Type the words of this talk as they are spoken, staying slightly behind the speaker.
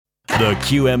The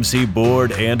QMC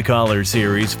Board and Collar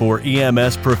Series for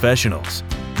EMS professionals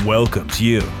welcomes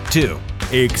you to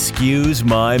Excuse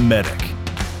My Medic,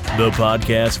 the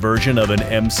podcast version of an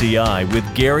MCI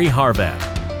with Gary Harvat,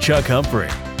 Chuck Humphrey,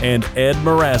 and Ed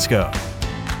Marasco.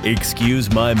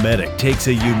 Excuse My Medic takes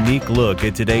a unique look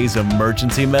at today's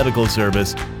emergency medical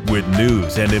service with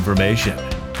news and information,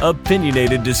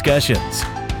 opinionated discussions,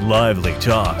 lively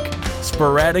talk,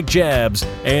 sporadic jabs,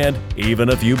 and even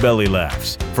a few belly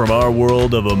laughs from our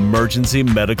world of emergency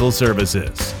medical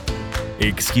services.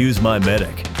 Excuse My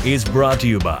Medic is brought to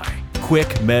you by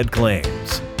Quick Med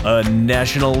Claims, a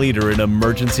national leader in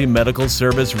emergency medical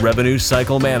service revenue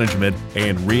cycle management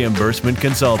and reimbursement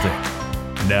consulting.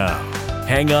 Now,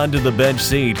 hang on to the bench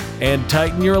seat and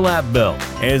tighten your lap belt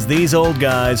as these old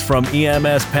guys from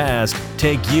EMS past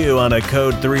take you on a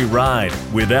Code 3 ride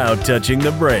without touching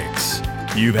the brakes.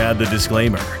 You've had the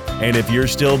disclaimer, and if you're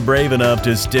still brave enough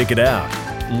to stick it out,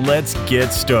 let's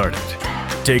get started.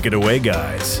 Take it away,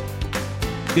 guys.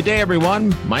 Good day,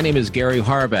 everyone. My name is Gary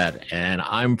Harvat, and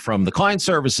I'm from the client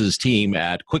services team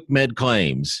at Quick Med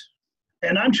Claims.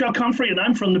 And I'm Chuck Humphrey, and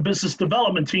I'm from the business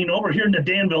development team over here in the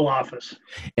Danville office.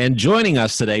 And joining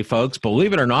us today, folks,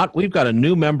 believe it or not, we've got a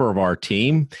new member of our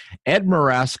team. Ed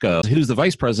Marasco, who's the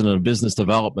Vice President of Business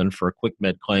Development for Quick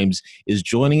Med Claims, is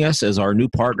joining us as our new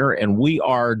partner, and we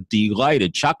are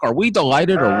delighted. Chuck, are we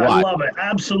delighted or what? I love it.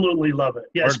 Absolutely love it.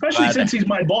 Yeah, especially since he's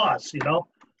my boss,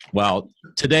 Well,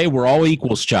 today we're all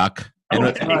equals, Chuck. And,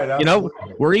 right,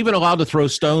 we're even allowed to throw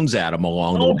stones at him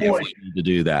along the way if we need to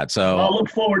do that. So I'll look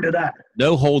forward to that.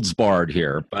 No holds barred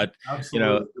here. But,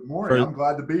 absolutely. Good morning. I'm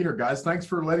glad to be here, guys. Thanks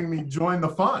for letting me join the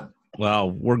fun.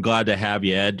 Well, we're glad to have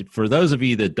you, Ed. For those of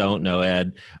you that don't know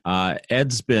Ed,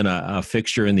 Ed's been a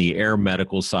fixture in the air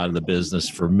medical side of the business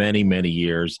for many, many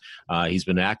years. He's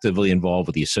been actively involved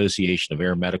with the Association of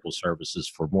Air Medical Services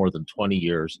for more than 20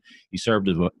 years. He served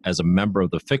as a member of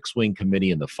the Fixed Wing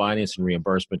Committee and the Finance and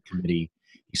Reimbursement Committee.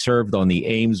 He served on the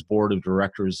AIMS Board of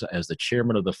Directors as the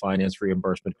chairman of the Finance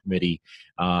Reimbursement Committee.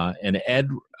 And Ed,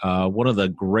 one of the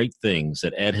great things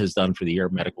that Ed has done for the air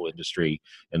medical industry,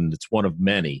 and it's one of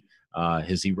many,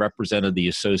 is he represented the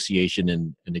association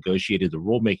and negotiated the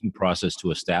rulemaking process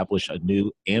to establish a new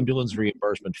ambulance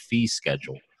reimbursement fee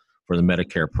schedule for the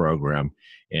Medicare program.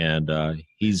 And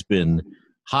he's been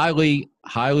highly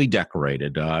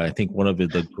decorated. I think one of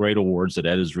the great awards that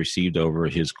Ed has received over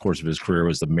his course of his career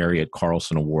was the Marriott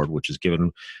Carlson Award, which is given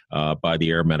by the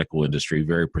air medical industry,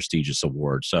 very prestigious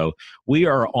award. So we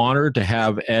are honored to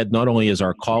have Ed not only as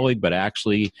our colleague, but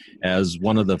actually as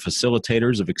one of the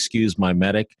facilitators of Excuse My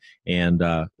Medic. And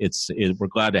we're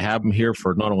glad to have him here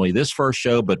for not only this first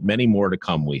show, but many more to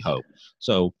come, we hope.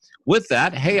 So with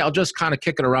that, hey, I'll just kind of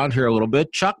kick it around here a little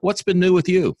bit. Chuck, what's been new with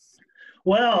you?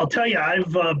 Well, I'll tell you,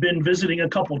 I've been visiting a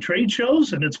couple trade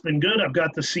shows, and it's been good. I've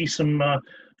got to see some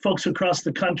folks across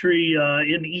the country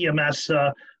in EMS.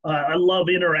 I love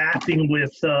interacting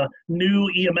with new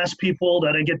EMS people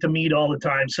that I get to meet all the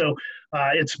time. So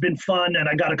it's been fun, and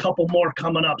I got a couple more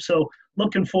coming up. So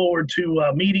looking forward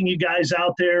to meeting you guys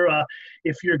out there.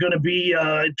 If you're going to be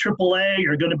AAA,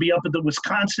 you're going to be up at the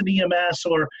Wisconsin EMS,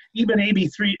 or even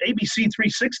ABC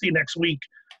 360 next week.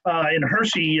 In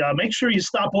Hershey, make sure you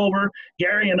stop over.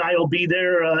 Gary and I will be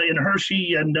there in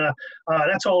Hershey, and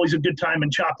that's always a good time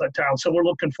in Chocolate Town. So we're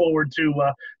looking forward to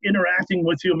interacting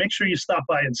with you. Make sure you stop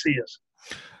by and see us.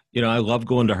 I love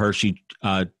going to Hershey,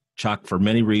 Chuck, for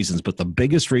many reasons, but the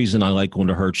biggest reason I like going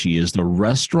to Hershey is the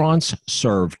restaurants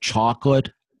serve chocolate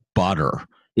butter.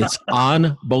 It's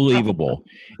unbelievable.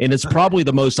 And it's probably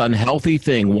the most unhealthy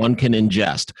thing one can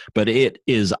ingest, but it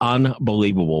is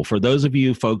unbelievable. For those of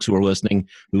you folks who are listening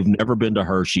who've never been to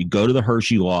Hershey, go to the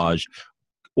Hershey Lodge,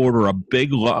 order a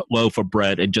big loaf of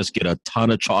bread, and just get a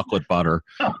ton of chocolate butter.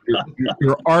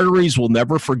 Your arteries will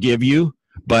never forgive you,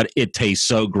 but it tastes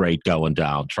so great going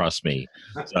down. Trust me.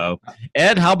 So,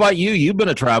 Ed, how about you? You've been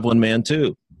a traveling man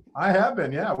too. I have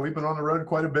been, yeah. We've been on the road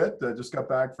quite a bit. Just got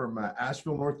back from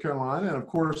Asheville, North Carolina. And, of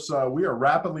course, we are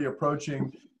rapidly approaching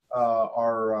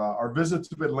our visit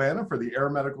to Atlanta for the Air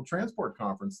Medical Transport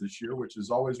Conference this year, which is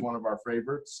always one of our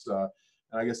favorites. And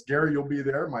I guess, Gary, you'll be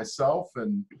there, myself,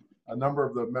 and a number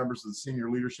of the members of the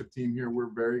senior leadership team here.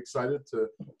 We're very excited to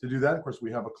do that. Of course,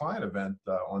 we have a client event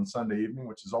on Sunday evening,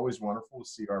 which is always wonderful to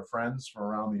see our friends from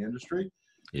around the industry.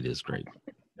 It is great.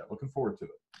 Yeah, looking forward to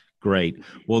it. Great.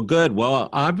 Well, good. Well,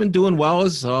 I've been doing well.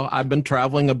 I've been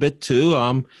traveling a bit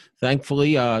too.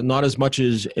 Thankfully, not as much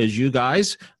as you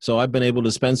guys. So I've been able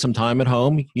to spend some time at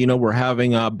home. We're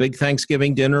having a big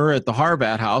Thanksgiving dinner at the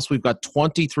Harvat House. We've got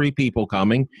 23 people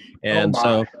coming. And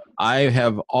so I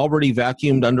have already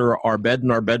vacuumed under our bed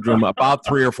in our bedroom about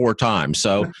 3 or 4 times.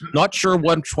 So not sure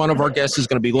which one of our guests is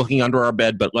going to be looking under our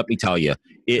bed, but let me tell you,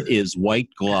 it is white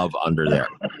glove under there.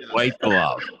 White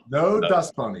glove. No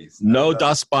dust bunnies. No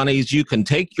dust bunnies. You can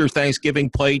take your Thanksgiving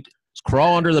plate,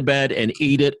 crawl under the bed and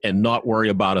eat it and not worry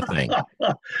about a thing.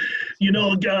 You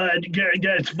know,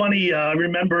 it's funny. I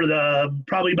remember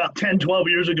probably about 10, 12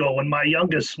 years ago when my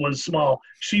youngest was small,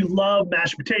 she loved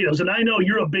mashed potatoes. And I know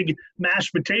you're a big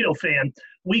mashed potato fan.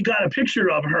 We got a picture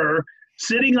of her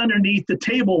sitting underneath the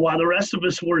table while the rest of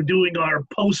us were doing our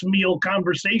post-meal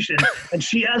conversation. And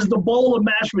she has the bowl of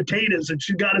mashed potatoes and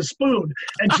she's got a spoon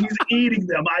and she's eating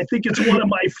them. I think it's one of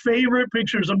my favorite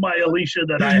pictures of my Alicia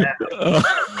that I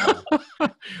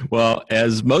have. Well,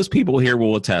 as most people here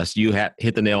will attest, you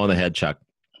hit the nail on the head, Chuck.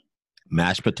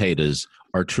 Mashed potatoes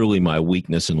are truly my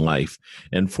weakness in life.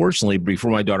 And fortunately, before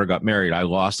my daughter got married, I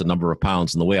lost a number of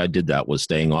pounds. And the way I did that was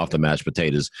staying off the mashed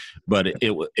potatoes. But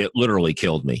it literally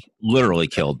killed me. Literally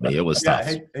killed me. It was tough.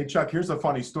 Hey, Chuck, here's a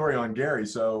funny story on Gary.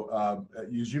 So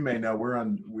as you may know,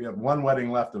 we have one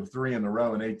wedding left of 3 in a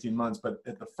row in 18 months. But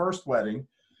at the first wedding,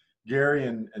 Gary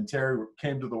and Terry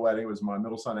came to the wedding. It was my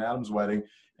middle son Adam's wedding.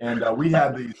 And we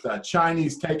had these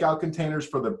Chinese takeout containers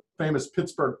for the famous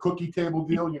Pittsburgh cookie table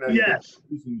deal. You know, yes.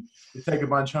 You take a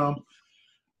bunch home.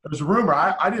 There's a rumor,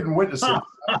 I didn't witness it,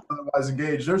 I was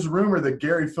engaged. There's a rumor that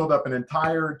Gary filled up an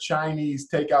entire Chinese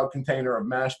takeout container of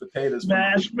mashed potatoes.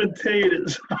 Mashed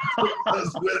potatoes.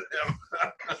 With him.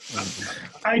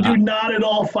 I do not at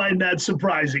all find that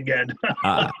surprising, Ed.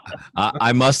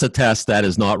 I must attest that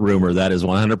is not rumor. That is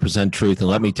 100% truth. And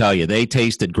let me tell you, they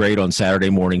tasted great on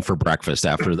Saturday morning for breakfast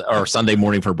or Sunday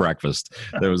morning for breakfast.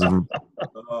 There was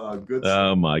good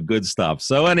oh my, good stuff.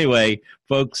 So anyway,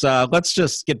 folks, let's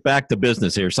just get back to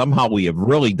business here. Somehow we have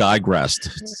really digressed.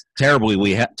 It's terrible.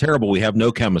 We have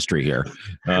no chemistry here.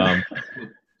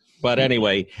 But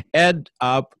anyway, Ed,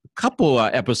 a couple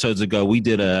episodes ago, we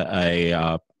did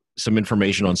some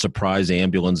information on surprise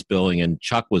ambulance billing, and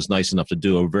Chuck was nice enough to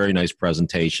do a very nice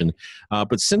presentation.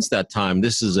 But since that time,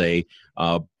 this is a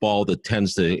ball that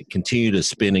tends to continue to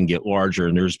spin and get larger,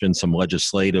 and there's been some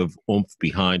legislative oomph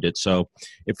behind it. So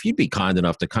if you'd be kind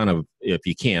enough to kind of, if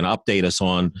you can, update us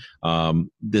on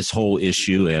this whole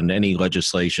issue and any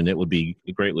legislation, it would be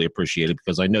greatly appreciated,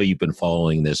 because I know you've been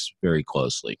following this very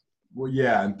closely. Well,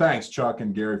 yeah, and thanks, Chuck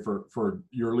and Gary, for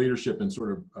your leadership and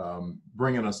sort of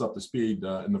bringing us up to speed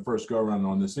in the first go-around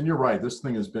on this. And you're right, this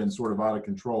thing has been sort of out of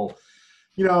control.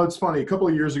 You know, it's funny, a couple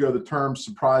of years ago, the term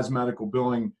surprise medical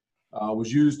billing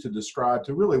was used to describe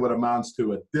to really what amounts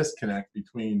to a disconnect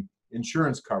between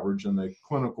insurance coverage and the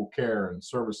clinical care and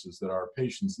services that our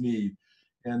patients need.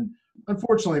 And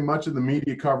unfortunately, much of the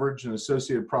media coverage and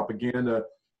associated propaganda,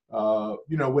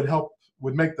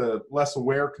 would make the less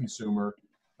aware consumer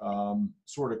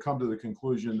sort of come to the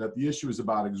conclusion that the issue is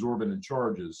about exorbitant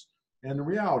charges. And the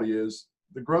reality is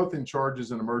the growth in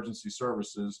charges in emergency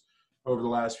services over the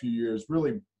last few years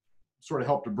really sort of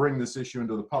helped to bring this issue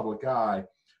into the public eye.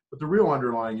 But the real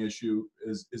underlying issue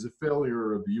is a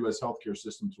failure of the U.S. healthcare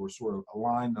system to sort of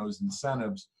align those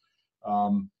incentives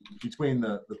between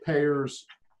the payers,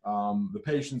 the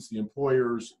patients, the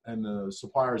employers, and the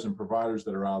suppliers and providers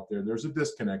that are out there. There's a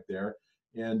disconnect there.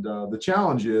 And the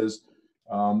challenge is,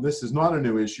 this is not a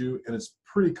new issue, and it's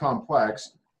pretty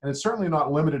complex, and it's certainly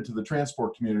not limited to the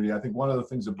transport community. I think one of the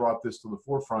things that brought this to the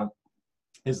forefront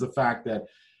is the fact that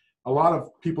a lot of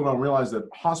people don't realize that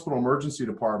hospital emergency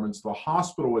departments, the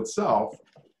hospital itself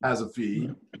has a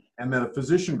fee, and then a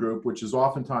physician group, which is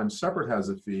oftentimes separate, has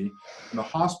a fee, and the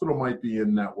hospital might be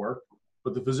in network,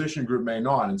 but the physician group may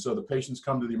not. And so the patients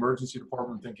come to the emergency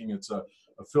department thinking it's a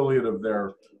affiliate of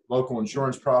their local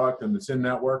insurance product and it's in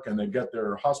network, and they get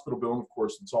their hospital bill, and of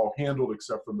course it's all handled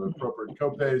except for the appropriate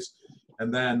copays.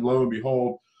 And then lo and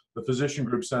behold, the physician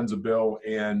group sends a bill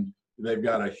and they've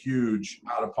got a huge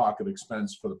out-of-pocket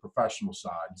expense for the professional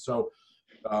side. So,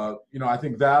 I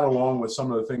think that, along with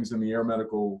some of the things in the air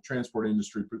medical transport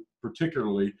industry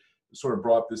particularly, sort of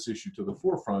brought this issue to the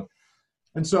forefront.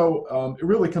 And so it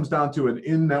really comes down to an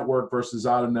in-network versus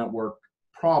out-of-network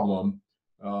problem.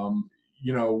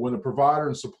 When a provider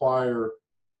and supplier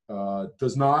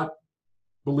does not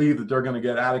believe that they're going to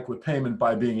get adequate payment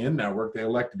by being in-network, they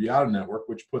elect to be out-of-network,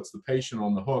 which puts the patient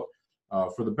on the hook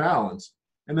for the balance.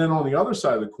 And then on the other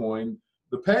side of the coin,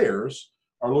 the payers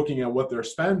are looking at what their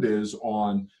spend is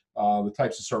on the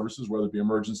types of services, whether it be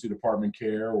emergency department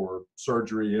care or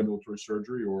surgery, ambulatory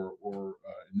surgery, or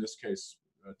in this case,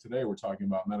 today we're talking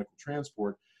about medical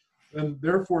transport. And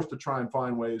they're forced to try and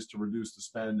find ways to reduce the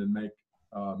spend and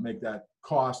make that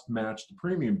cost match the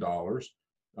premium dollars.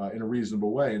 in a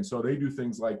reasonable way. And so they do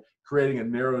things like creating a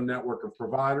narrow network of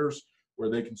providers where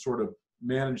they can sort of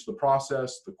manage the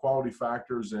process, the quality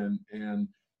factors, and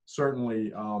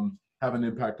certainly have an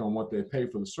impact on what they pay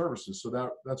for the services.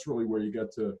 So that's really where you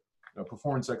get to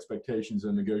performance expectations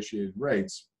and negotiated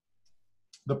rates.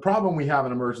 The problem we have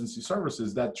in emergency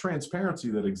services, that transparency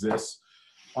that exists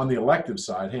on the elective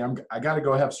side. Hey, I got to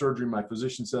go have surgery. My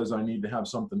physician says I need to have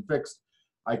something fixed.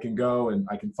 I can go and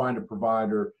I can find a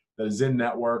provider that is in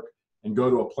network and go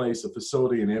to a place, a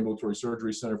facility, an ambulatory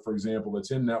surgery center, for example,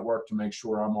 that's in network to make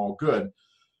sure I'm all good.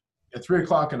 At 3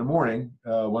 o'clock in the morning,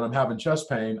 when I'm having chest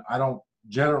pain, I don't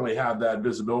generally have that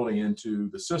visibility into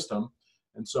the system.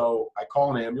 And so I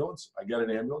call an ambulance, I get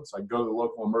an ambulance, I go to the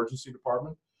local emergency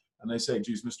department, and they say,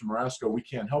 geez, Mr. Marasco, we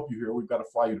can't help you here. We've got to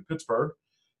fly you to Pittsburgh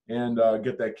and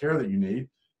get that care that you need.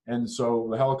 And so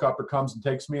the helicopter comes and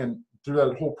takes me, and through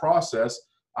that whole process,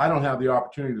 I don't have the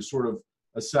opportunity to sort of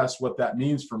assess what that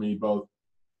means for me, both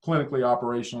clinically,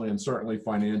 operationally, and certainly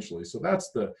financially. So that's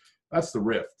the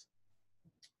rift.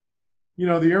 You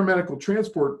know, the air medical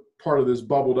transport part of this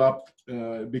bubbled up,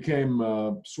 became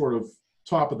sort of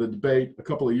top of the debate a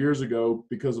couple of years ago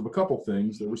because of a couple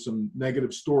things. There were some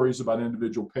negative stories about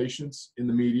individual patients in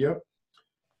the media,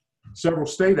 several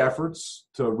state efforts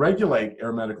to regulate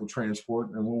air medical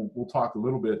transport, and we'll talk a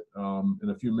little bit in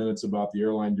a few minutes about the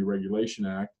Airline Deregulation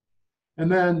Act.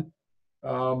 And then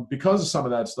because of some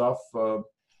of that stuff,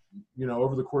 you know,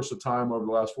 over the course of time, over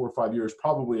the last 4 or 5 years,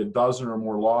 probably a dozen or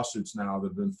more lawsuits now that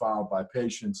have been filed by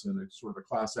patients in a sort of a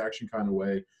class action kind of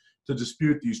way to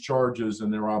dispute these charges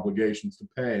and their obligations to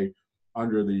pay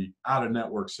under the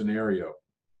out-of-network scenario.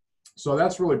 So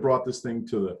that's really brought this thing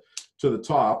to the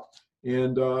top.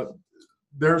 And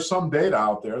there's some data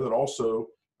out there that also,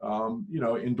 you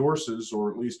know, endorses or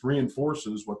at least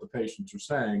reinforces what the patients are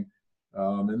saying.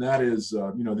 And that is,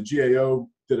 you know, the GAO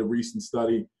did a recent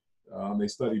study. They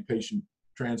studied patient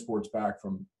transports back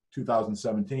from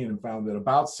 2017 and found that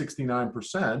about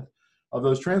 69% of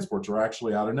those transports are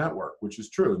actually out of network, which is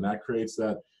true. And that creates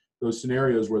those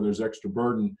scenarios where there's extra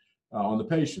burden on the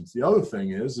patients. The other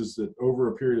thing is that over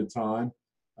a period of time,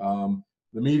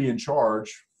 the median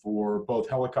charge for both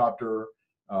helicopter,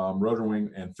 rotor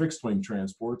wing, and fixed wing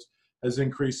transports has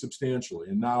increased substantially.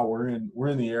 And now we're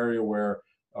in the area where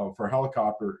for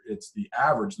helicopter, it's the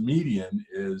average median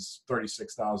is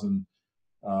 $36,000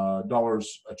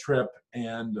 a trip,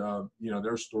 and you know,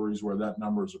 there's stories where that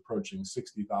number is approaching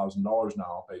 $60,000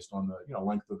 now, based on the, you know,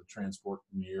 length of the transport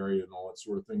in the area and all that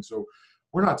sort of thing. So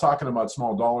we're not talking about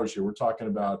small dollars here. We're talking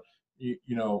about, you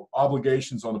know,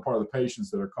 obligations on the part of the patients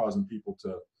that are causing people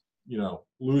to, you know,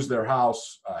 lose their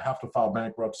house, have to file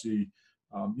bankruptcy.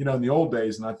 You know, in the old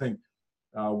days, and I think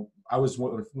I was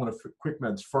one of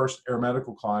QuickMed's first air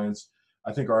medical clients.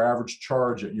 I think our average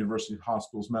charge at University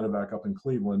Hospitals Medevac up in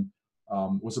Cleveland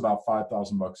was about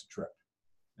 $5,000 a trip.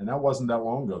 And that wasn't that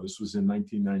long ago. This was in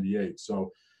 1998.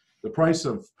 So the price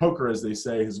of poker, as they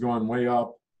say, has gone way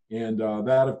up. And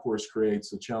that, of course,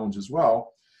 creates a challenge as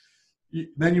well.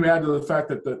 Then you add to the fact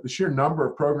that the sheer number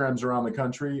of programs around the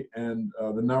country and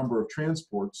the number of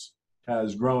transports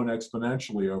has grown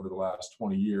exponentially over the last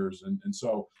 20 years. And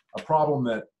so a problem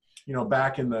that, you know,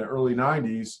 back in the early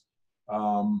 90s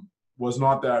was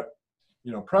not that,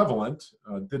 you know, prevalent.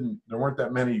 There weren't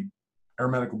that many air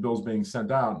medical bills being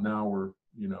sent out. Now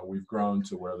we've grown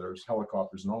to where there's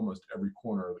helicopters in almost every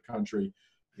corner of the country,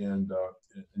 and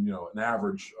you know, an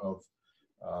average of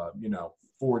you know,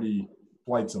 40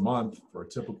 flights a month for a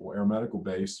typical air medical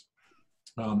base.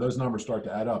 Those numbers start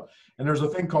to add up. And there's a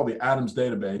thing called the ADAMS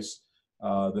database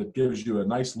that gives you a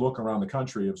nice look around the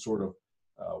country of sort of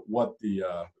what the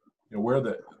you know, where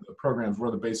the programs,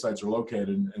 where the base sites are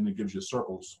located, and it gives you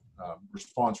circles,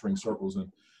 response ring circles,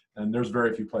 and there's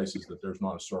very few places that there's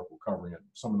not a circle covering it.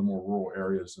 Some of the more rural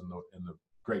areas in the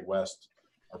Great West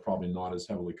are probably not as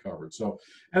heavily covered. So,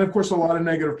 and of course, a lot of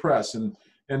negative press, and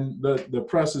the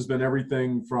press has been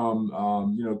everything from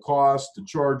you know, cost to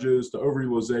charges to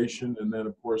overutilization, and then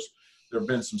of course there have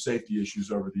been some safety issues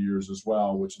over the years as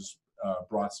well, which has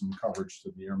brought some coverage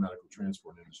to the air medical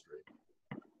transport industry.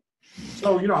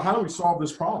 So, you know, how do we solve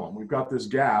this problem? We've got this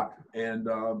gap, and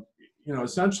you know,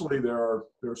 essentially there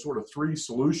are sort of three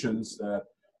solutions that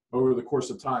over the course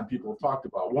of time people have talked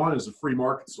about. One is a free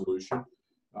market solution,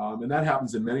 and that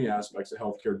happens in many aspects of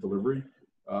healthcare delivery.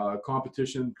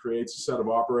 Competition creates a set of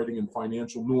operating and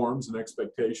financial norms and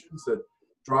expectations that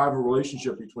drive a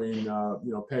relationship between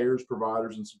you know, payers,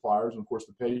 providers, and suppliers, and of course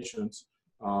the patients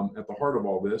at the heart of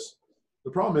all this.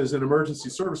 The problem is in emergency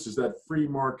services, that free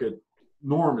market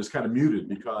norm is kind of muted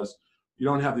because you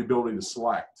don't have the ability to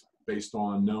select based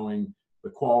on knowing the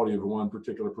quality of one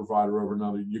particular provider over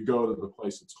another. You go to the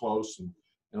place that's close,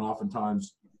 and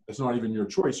oftentimes it's not even your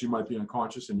choice. You might be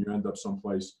unconscious and you end up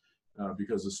someplace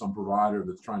because of some provider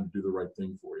that's trying to do the right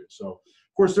thing for you. So,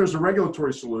 of course, there's a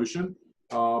regulatory solution.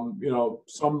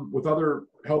 Some with other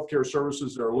healthcare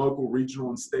services, there are local, regional,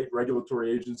 and state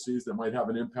regulatory agencies that might have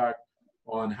an impact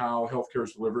on how healthcare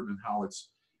is delivered and how it's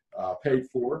paid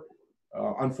for.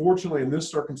 Unfortunately, in this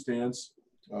circumstance,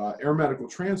 air medical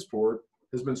transport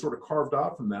has been sort of carved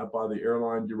out from that by the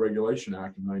Airline Deregulation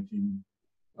Act of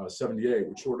 1978,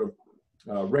 which sort of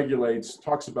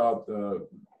talks about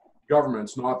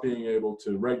governments not being able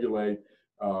to regulate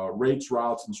rates,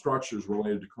 routes, and structures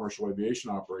related to commercial aviation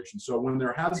operations. So when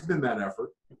there has been that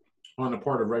effort on the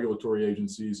part of regulatory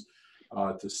agencies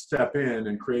to step in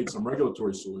and create some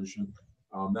regulatory solution,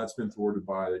 that's been thwarted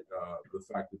by the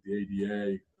fact that the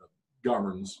ADA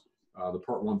governs the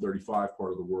Part 135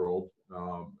 part of the world,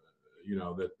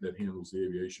 that handles the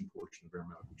aviation portion of air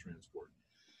medical transport.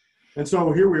 And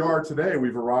so here we are today.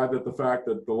 We've arrived at the fact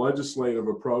that the legislative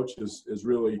approach is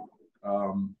really,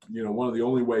 one of the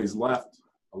only ways left,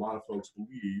 a lot of folks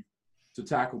believe, to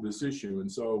tackle this issue.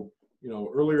 And so,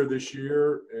 earlier this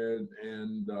year,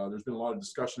 and there's been a lot of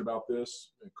discussion about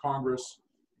this in Congress.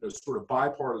 There's sort of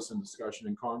bipartisan discussion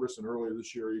in Congress, and earlier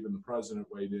this year, even the president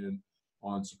weighed in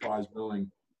on surprise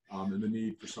billing and the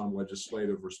need for some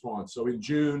legislative response. So in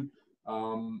June,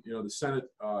 the Senate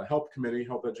Health Committee,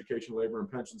 Health, Education, Labor, and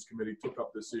Pensions Committee took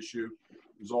up this issue.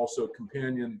 There's also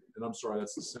companion, and I'm sorry,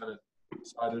 that's the Senate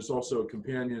side. There's also a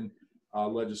companion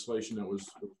legislation that was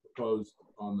proposed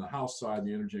on the House side,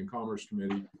 the Energy and Commerce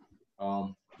Committee,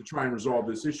 to try and resolve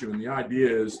this issue. And the idea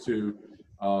is to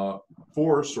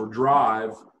force or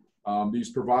drive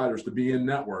these providers to be in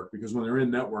network, because when they're in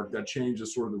network, that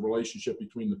changes sort of the relationship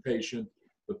between the patient,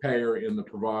 the payer, and the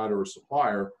provider or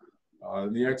supplier.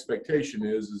 And the expectation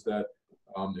is that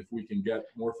if we can get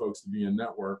more folks to be in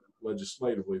network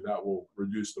legislatively, that will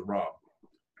reduce the rub.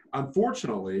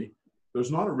 Unfortunately,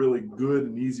 there's not a really good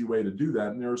and easy way to do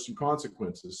that, and there are some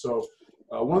consequences. So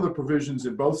one of the provisions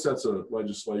in both sets of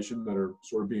legislation that are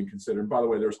sort of being considered, and by the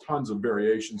way, there's tons of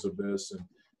variations of this and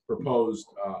proposed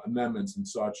amendments and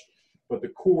such, but the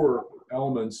core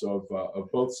elements of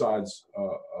both sides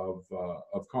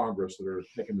of Congress that are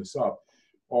taking this up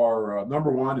are,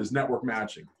 number one is network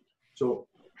matching. So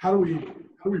how do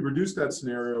we reduce that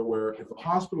scenario where if a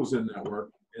hospital's in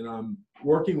network and I'm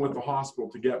working with the hospital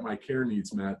to get my care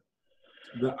needs met,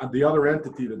 the other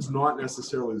entity that's not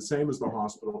necessarily the same as the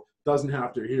hospital doesn't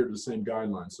have to adhere to the same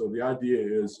guidelines. So the idea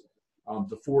is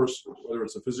to force, whether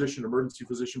it's a physician, emergency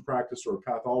physician practice, or a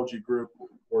pathology group,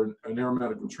 or an air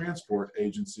medical transport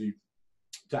agency,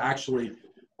 to actually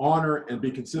honor and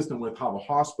be consistent with how the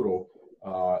hospital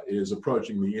is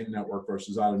approaching the in-network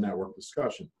versus out-of-network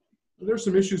discussion. There's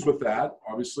some issues with that.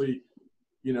 Obviously,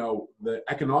 the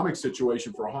economic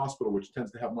situation for a hospital, which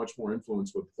tends to have much more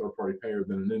influence with a third-party payer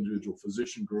than an individual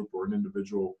physician group or an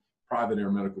individual private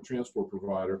air medical transport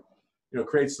provider,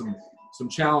 creates some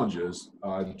challenges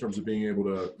in terms of being able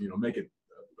to, make it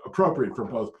appropriate for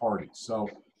both parties. So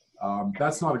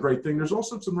that's not a great thing. There's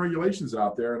also some regulations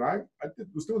out there, and I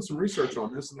was doing some research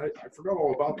on this, and I forgot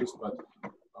all about this, but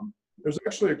there's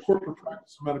actually a corporate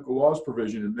practice of medical laws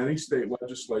provision in many state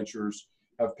legislatures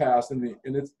have passed, and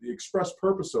the express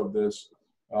purpose of this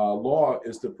law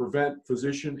is to prevent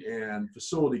physician and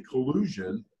facility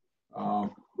collusion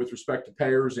with respect to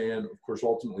payers and, of course,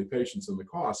 ultimately patients and the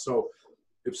cost. So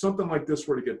if something like this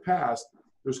were to get passed,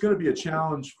 there's going to be a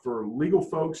challenge for legal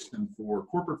folks and for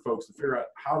corporate folks to figure out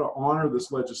how to honor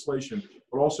this legislation,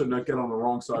 but also not get on the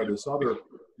wrong side of these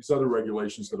other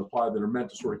regulations that apply that are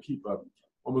meant to sort of keep up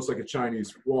almost like a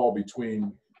Chinese wall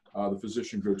between the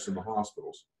physician groups and the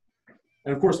hospitals.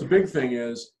 And of course, the big thing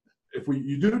is, if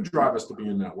you do drive us to be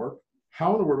in network,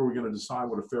 how in the world are we going to decide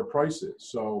what a fair price is?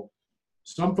 So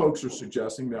some folks are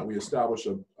suggesting that we establish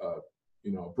a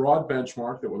broad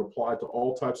benchmark that would apply to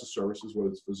all types of services, whether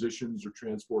it's physicians or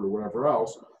transport or whatever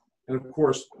else. And of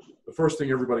course, the first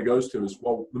thing everybody goes to is,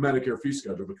 well, the Medicare fee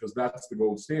schedule, because that's the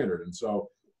gold standard. And so,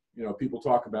 people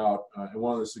talk about, and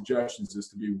one of the suggestions is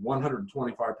to be 125%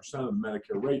 of the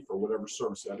Medicare rate for whatever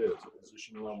service that is, a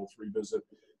physician level 3 visit,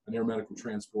 an air medical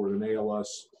transport, an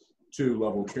ALS 2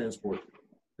 level transport.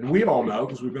 And we all know,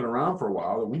 because we've been around for a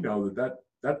while, that we know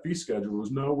that fee schedule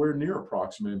is nowhere near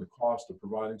approximating the cost of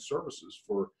providing services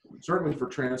certainly for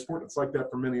transport. It's like that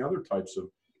for many other types of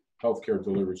healthcare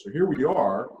delivery. So here we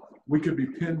are, we could be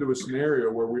pinned to a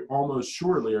scenario where we almost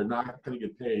surely are not going to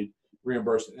get paid,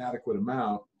 reimbursed an adequate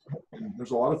amount. And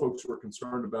there's a lot of folks who are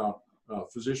concerned about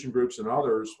physician groups and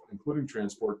others, including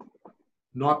transport,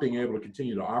 not being able to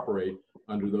continue to operate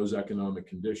under those economic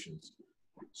conditions.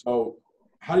 So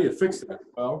how do you fix that?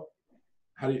 Well,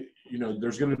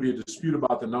 there's going to be a dispute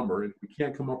about the number. If we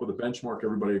can't come up with a benchmark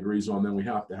everybody agrees on, then we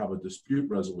have to have a dispute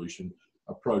resolution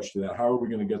approach to that. How are we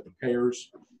going to get the payers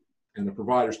and the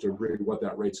providers to agree to what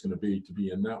that rate's going to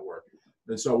be in network?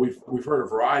 And so we've heard a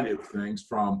variety of things,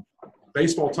 from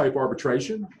baseball type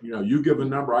arbitration. You give a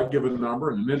number, I give a number,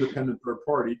 and an independent third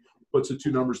party puts the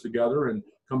two numbers together and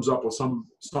comes up with some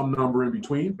number in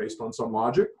between based on some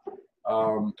logic.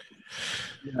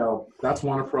 That's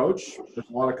one approach. There's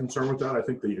a lot of concern with that. I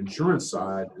think the insurance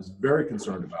side is very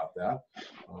concerned about that.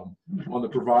 On the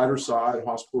provider side,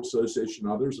 Hospital Association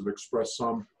and others have expressed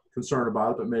some concern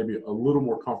about it, but maybe a little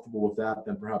more comfortable with that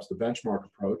than perhaps the benchmark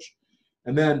approach.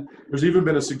 And then there's even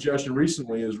been a suggestion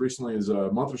recently as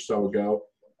a month or so ago,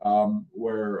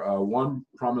 where one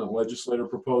prominent legislator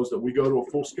proposed that we go to a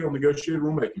full-scale negotiated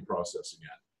rulemaking process again.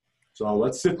 So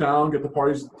let's sit down, get the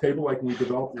parties at the table like we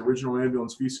developed the original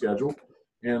ambulance fee schedule,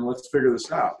 and let's figure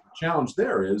this out. The challenge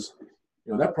there is,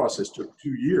 that process took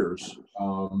 2 years,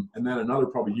 and then another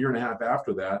probably year and a half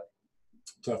after that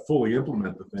to fully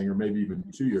implement the thing, or maybe even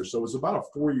 2 years. So it was about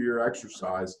a 4-year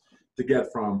exercise to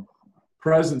get from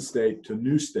present state to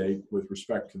new state with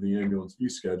respect to the ambulance fee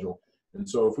schedule. And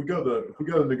so if we go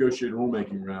the negotiated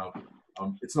rulemaking route,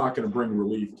 it's not going to bring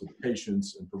relief to the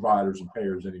patients and providers and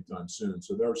payers anytime soon.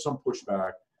 So there's some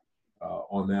pushback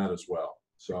on that as well.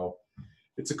 So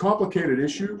it's a complicated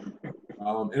issue,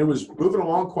 and it was moving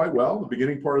along quite well the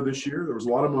beginning part of this year. There was a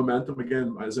lot of momentum.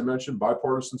 Again, as I mentioned,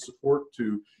 bipartisan support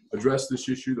to address this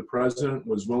issue. The president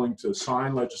was willing to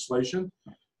sign legislation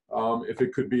if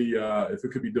it could be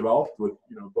developed with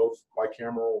both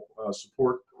bicameral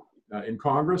support in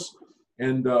Congress.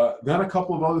 And then a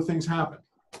couple of other things happened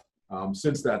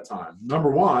since that time. Number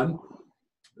one,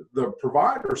 the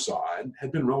provider side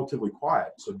had been relatively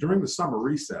quiet. So during the summer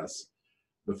recess,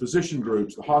 the physician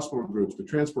groups, the hospital groups, the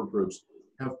transport groups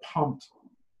have pumped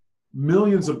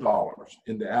millions of dollars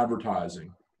into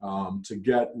advertising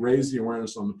to raise the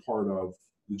awareness on the part of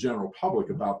the general public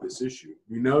about this issue.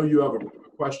 We know you have a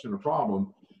question or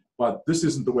problem, but this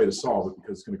isn't the way to solve it,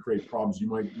 because it's going to create problems. You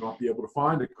might not be able to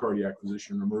find a cardiac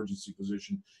physician or emergency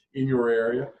physician in your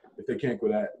area if they can't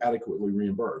get adequately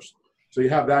reimbursed. So you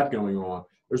have that going on.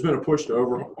 There's been a push to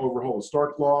overhaul the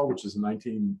Stark Law, which is a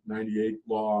 1998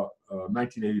 law,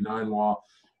 1989 law,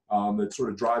 that sort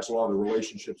of drives a lot of the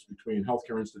relationships between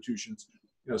healthcare institutions.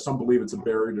 Some believe it's a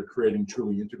barrier to creating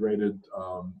truly integrated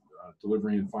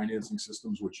delivery and financing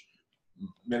systems, which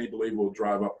many believe will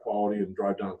drive up quality and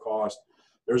drive down cost.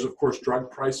 There's, of course,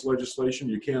 drug price legislation.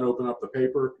 You can't open up the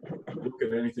paper, look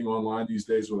at anything online these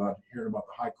days without hearing about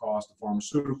the high cost of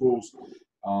pharmaceuticals.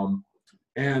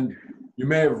 And you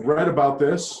may have read about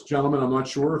this, gentlemen. I'm not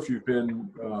sure if you've been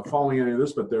following any of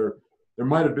this, but there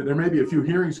may be a few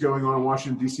hearings going on in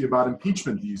Washington, D.C. about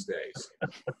impeachment these days,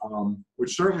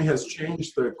 which certainly has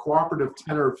changed the cooperative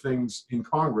tenor of things in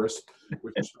Congress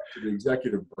with respect to the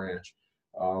executive branch.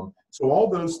 So all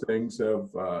those things have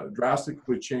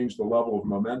drastically changed the level of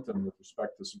momentum with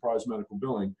respect to surprise medical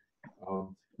billing.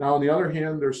 Now, on the other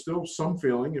hand, there's still some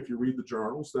feeling, if you read the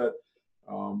journals, that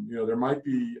there might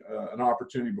be an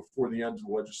opportunity before the end of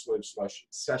the legislative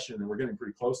session, and we're getting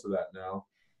pretty close to that now,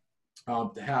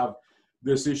 to have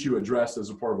this issue addressed as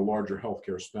a part of a larger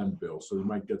healthcare spend bill. So they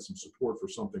might get some support for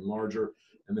something larger,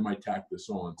 and they might tack this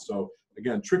on. So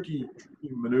again, tricky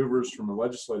maneuvers from a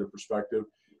legislative perspective,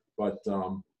 but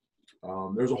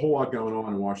there's a whole lot going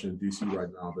on in Washington, D.C. right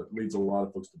now that leads a lot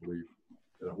of folks to believe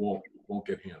that it won't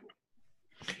get handled.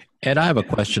 Ed, I have a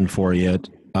question for you.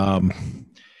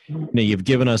 You've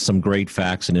given us some great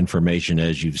facts and information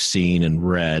as you've seen and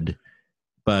read,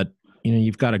 but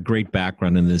you've got a great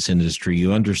background in this industry.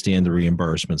 You understand the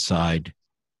reimbursement side.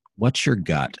 What's your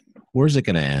gut? Where's it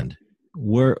going to end?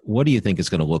 What do you think it's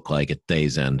going to look like at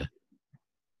day's end?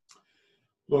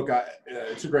 Look,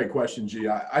 it's a great question, G.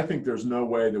 I think there's no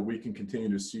way that we can continue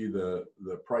to see the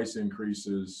price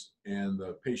increases and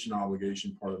the patient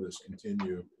obligation part of this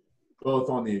continue, both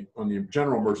on the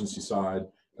general emergency side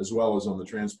as well as on the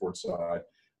transport side.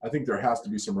 I think there has to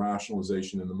be some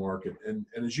rationalization in the market. And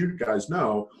as you guys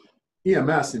know,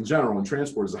 EMS in general and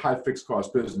transport is a high fixed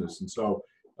cost business. And so,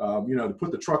 to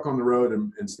put the truck on the road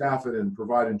and staff it and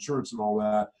provide insurance and all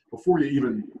that before you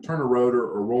even turn a rotor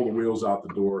or roll the wheels out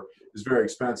the door is very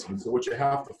expensive. And so what you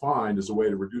have to find is a way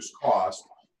to reduce cost,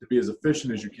 to be as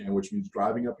efficient as you can, which means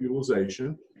driving up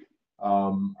utilization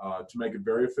to make it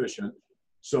very efficient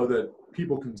so that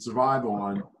people can survive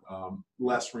on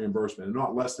less reimbursement, and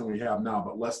not less than we have now,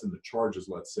 but less than the charges,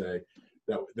 let's say,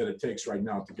 that it takes right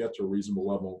now to get to a reasonable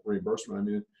level of reimbursement. I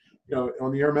mean,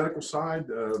 on the air medical side,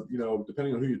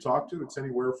 depending on who you talk to, it's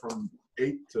anywhere from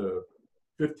 $8,000 to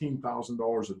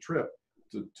 $15,000 a trip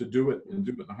to do it and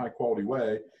do it in a high quality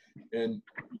way. And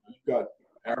you've got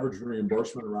average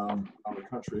reimbursement around the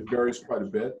country. It varies quite a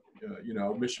bit.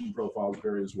 Mission profiles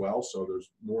vary as well, so there's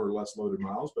more or less loaded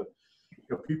miles. But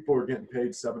people are getting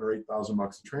paid $7,000 or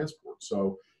 $8,000 to transport.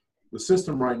 So the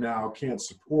system right now can't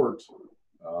support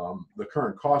the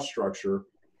current cost structure,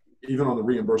 even on the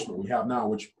reimbursement we have now,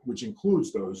 which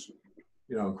includes those,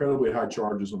 incredibly high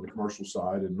charges on the commercial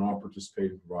side and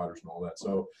non-participating providers and all that.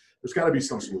 So there's got to be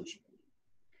some solution.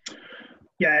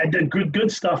 Yeah, and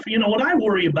good stuff. What I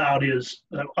worry about is,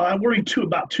 I worry too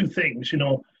about two things,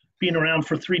 being around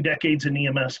for 3 decades in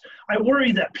EMS. I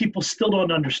worry that people still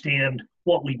don't understand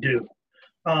what we do.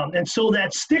 And so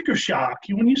that sticker shock,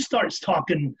 when you start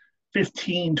talking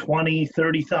 $15,000, $20,000,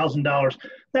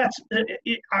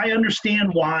 $30,000, I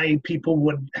understand why people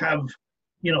would have,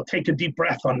 take a deep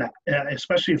breath on that,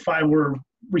 especially if I were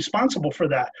responsible for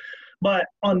that. But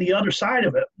on the other side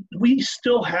of it, we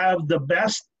still have the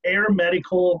best air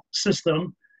medical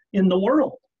system in the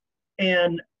world.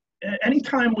 And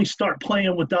anytime we start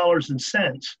playing with dollars and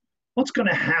cents, what's going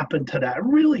to happen to that? It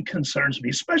really concerns me,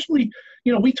 especially,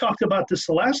 we talked about this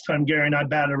the last time Gary and I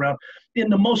batted around, in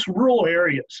the most rural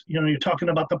areas. You're talking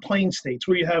about the Plain States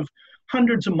where you have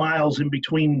hundreds of miles in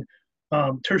between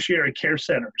tertiary care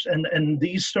centers, and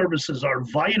these services are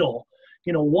vital.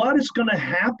 What is going to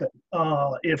happen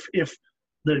if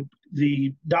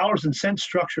the dollars and cents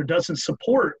structure doesn't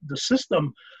support the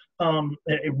system?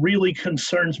 It really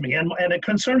concerns me, and it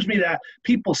concerns me that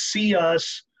people see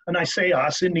us, and I say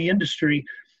us in the industry,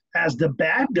 as the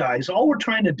bad guys. All we're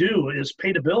trying to do is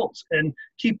pay the bills and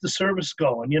keep the service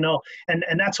going,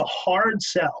 and that's a hard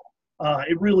sell.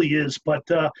 It really is. But,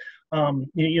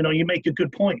 you make a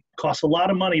good point. It costs a lot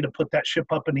of money to put that ship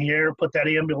up in the air, put that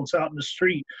ambulance out in the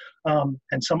street, and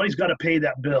somebody's got to pay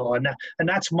that bill. And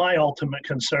that's my ultimate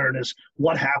concern, is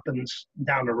what happens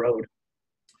down the road.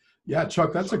 Yeah,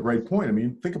 Chuck, that's a great point. I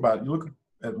mean, think about it. You look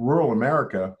at rural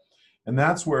America, and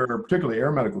that's where particularly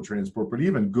air medical transport, but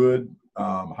even good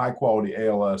high quality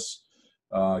ALS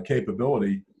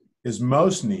capability is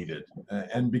most needed.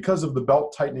 And because of the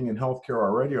belt tightening in healthcare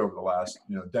already over the last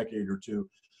decade or two,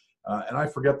 and I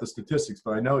forget the statistics,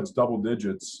 but I know it's double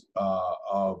digits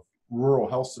of rural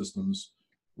health systems,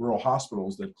 rural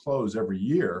hospitals that close every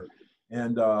year.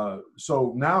 And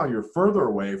so now you're further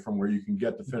away from where you can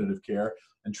get definitive care,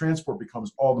 and transport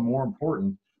becomes all the more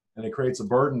important. And it creates a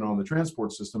burden on the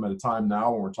transport system at a time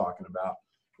now when we're talking about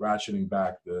ratcheting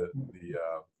back the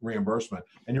reimbursement.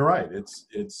 And you're right,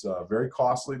 it's very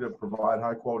costly to provide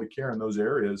high quality care in those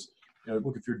areas.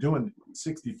 Look, if you're doing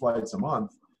 60 flights a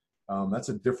month, that's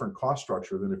a different cost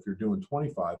structure than if you're doing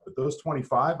 25. But those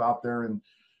 25 out there in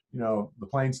the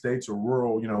Plain States or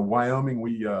rural, Wyoming,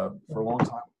 we for a long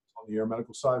time on the air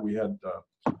medical side, we had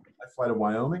a flight to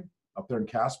Wyoming up there in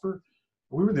Casper.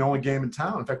 We were the only game in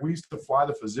town. In fact, we used to fly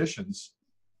the physicians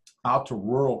out to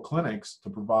rural clinics to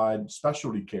provide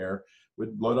specialty care.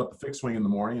 We'd load up the fixed wing in the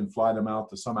morning and fly them out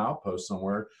to some outpost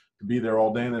somewhere to be there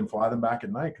all day, and then fly them back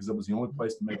at night because it was the only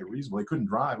place to make it reasonable. They couldn't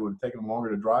drive. It would have taken them longer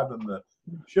to drive than the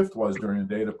shift was during the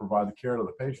day to provide the care to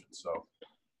the patient. So,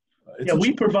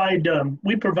 we provide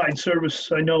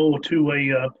service, I know,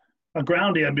 to a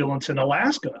ground ambulance in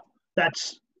Alaska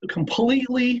that's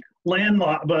completely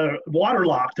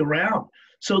waterlocked around.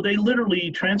 So they literally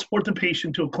transport the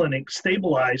patient to a clinic,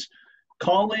 stabilize,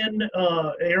 call in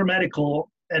air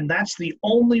medical, and that's the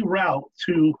only route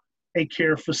to a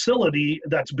care facility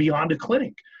that's beyond a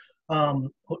clinic.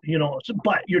 But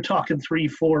you're talking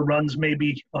 3-4 runs,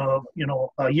 maybe,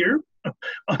 a year.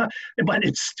 But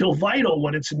it's still vital.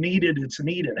 When it's needed, it's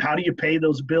needed. How do you pay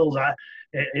those bills?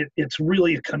 It's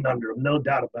really a conundrum, no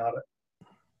doubt about it.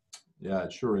 Yeah,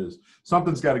 it sure is.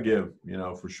 Something's got to give,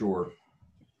 for sure.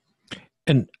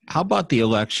 And how about the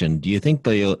election? Do you think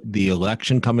the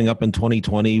election coming up in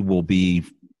 2020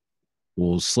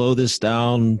 will slow this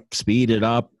down, speed it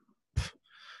up?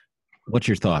 What's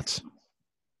your thoughts?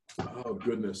 Oh,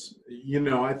 goodness.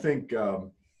 I think,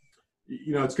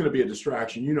 it's going to be a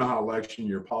distraction. You know how election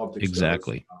year politics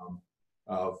exactly.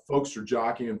 Goes. Folks are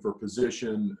jockeying for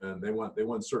position, and they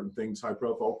want certain things high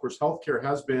profile. Of course, healthcare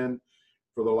has been,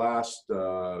 for the last,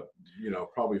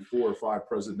 probably 4 or 5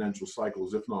 presidential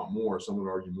cycles, if not more, some would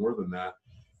argue more than that,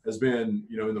 has been,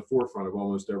 in the forefront of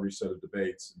almost every set of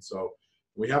debates. And so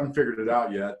we haven't figured it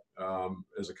out yet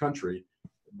as a country,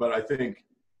 but I think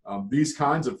these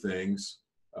kinds of things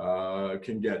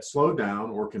can get slowed down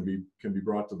or can be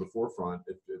brought to the forefront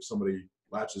if somebody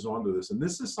latches onto this. And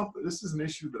this is an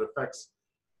issue that affects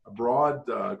a broad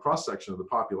cross-section of the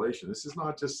population. This is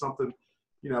not just something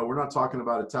we're not talking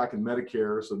about attacking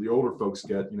Medicare. So the older folks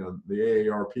get, the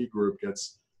AARP group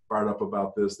gets fired up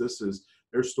about this.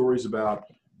 There's stories about,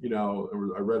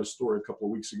 I read a story a couple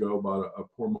of weeks ago about a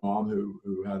poor mom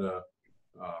who had a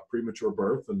premature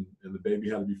birth and the baby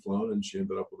had to be flown, and she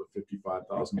ended up with a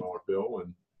 $55,000 bill.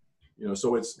 And,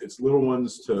 so it's little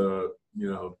ones to,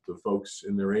 to folks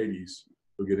in their 80s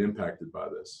who get impacted by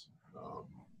this,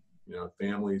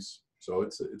 families. So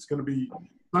it's going to be,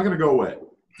 not going to go away.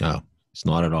 No, it's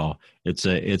not at all. It's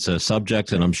a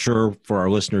subject, and I'm sure for our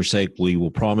listeners' sake, we will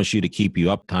promise you to keep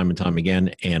you up time and time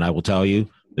again. And I will tell you,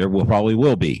 there probably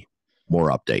will be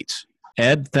more updates.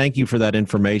 Ed, thank you for that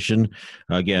information.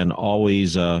 Again,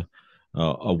 always a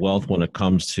wealth when it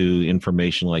comes to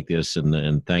information like this,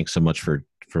 and thanks so much for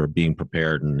being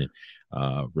prepared and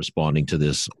responding to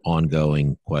this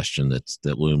ongoing question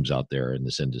that looms out there in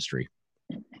this industry.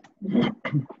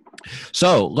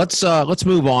 So let's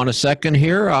move on a second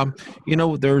here.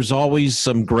 There's always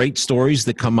some great stories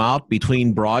that come out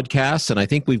between broadcasts, and I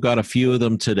think we've got a few of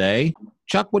them today.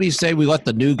 Chuck, what do you say we let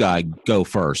the new guy go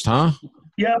first, huh?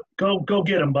 Yep, go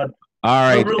get him, bud. All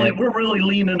right. We're really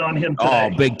leaning on him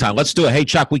today. Oh, big time. Let's do it. Hey,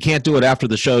 Chuck, we can't do it after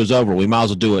the show's over. We might as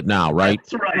well do it now, right?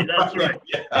 That's right.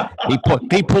 Yeah.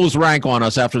 He pulls rank on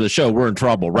us after the show. We're in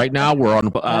trouble. Right now, we're on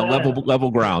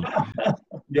level ground.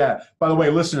 Yeah. By the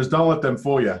way, listeners, don't let them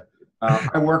fool you.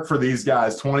 I work for these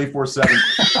guys 24/7.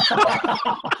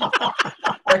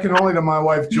 Second only to my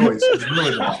wife, Joyce. It's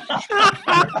really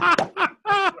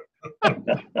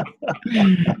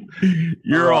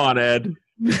You're on, Ed.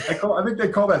 I think they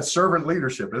call that servant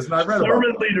leadership, isn't it?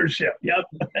 Servant leadership, yep.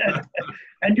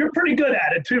 And you're pretty good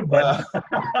at it too, bud.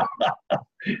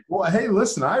 Well, hey,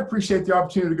 listen, I appreciate the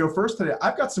opportunity to go first today.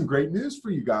 I've got some great news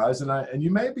for you guys, and you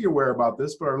may be aware about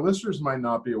this, but our listeners might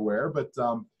not be aware. But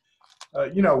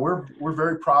we're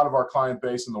very proud of our client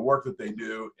base and the work that they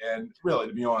do. And really,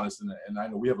 to be honest, and I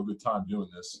know we have a good time doing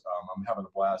this. I'm having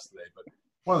a blast today. But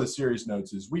one of the serious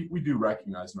notes is we do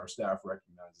recognize, and our staff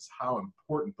recognizes, how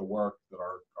important the work that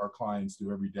our clients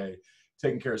do every day,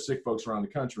 taking care of sick folks around the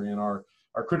country. And our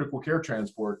critical care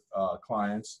transport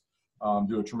clients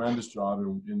do a tremendous job.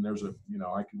 And there's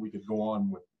we could go on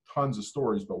with tons of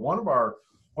stories. But one of our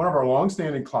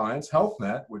longstanding clients, Health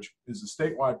Net, which is a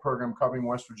statewide program covering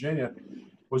West Virginia,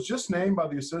 was just named by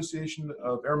the Association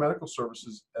of Air Medical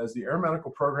Services as the Air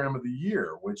Medical Program of the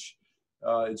Year, which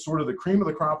it's sort of the cream of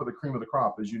the crop of the cream of the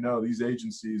crop. As you know, these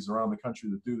agencies around the country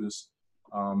that do this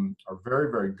are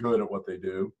very, very good at what they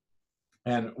do.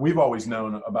 And we've always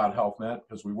known about Health Net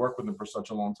because we worked with them for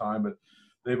such a long time, but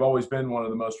they've always been one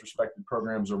of the most respected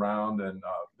programs around, and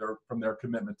from their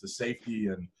commitment to safety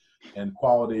and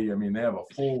quality. I mean, they have a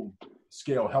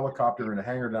full-scale helicopter in a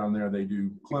hangar down there. They do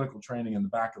clinical training in the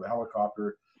back of the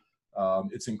helicopter.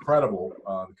 It's incredible.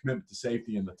 The commitment to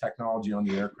safety and the technology on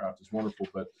the aircraft is wonderful.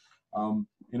 But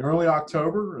in early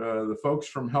October, the folks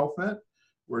from Health Net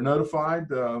were notified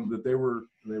that they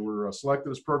were selected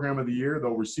as Program of the Year.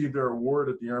 They'll receive their award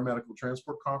at the Air Medical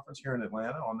Transport Conference here in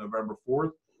Atlanta on November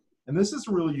 4th. And this is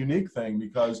a really unique thing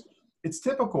because it's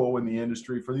typical in the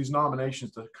industry for these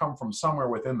nominations to come from somewhere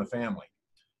within the family.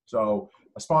 So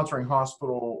a sponsoring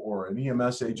hospital or an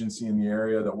EMS agency in the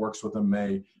area that works with them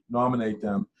may nominate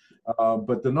them.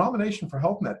 But the nomination for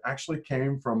Health Net actually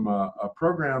came from a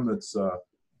program that's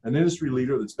an industry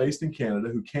leader that's based in Canada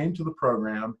who came to the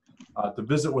program to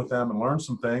visit with them and learn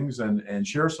some things and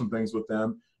share some things with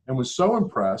them, and was so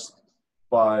impressed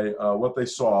by what they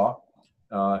saw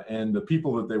and the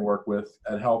people that they work with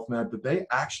at Health Net that they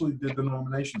actually did the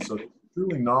nomination. So they're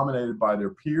truly nominated by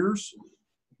their peers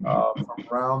from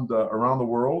around the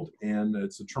world, and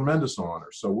it's a tremendous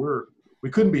honor. So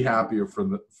we couldn't be happier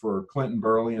for Clinton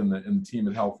Burley and the team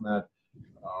at Health Net.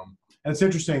 And it's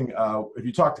interesting, if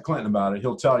you talk to Clinton about it,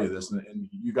 he'll tell you this, and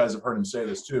you guys have heard him say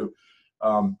this too.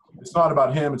 It's not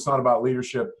about him. It's not about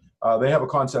leadership. They have a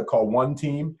concept called One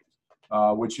Team,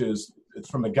 which is it's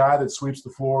from the guy that sweeps the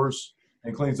floors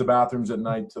and cleans the bathrooms at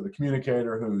night to the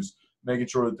communicator who's making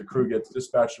sure that the crew gets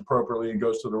dispatched appropriately and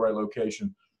goes to the right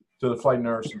location, to the flight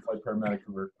nurse and flight paramedic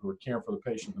who are caring for the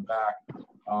patient in the back,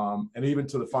 and even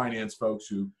to the finance folks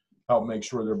who help make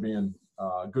sure they're being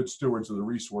good stewards of the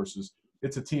resources.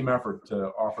 It's a team effort to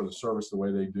offer the service the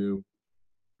way they do.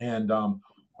 And of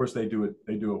course they do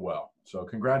it well. So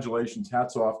congratulations,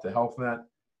 hats off to Health Net.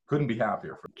 Couldn't be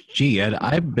happier. Gee, Ed,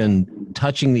 I've been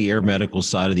touching the air medical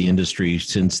side of the industry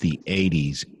since the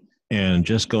 80s, and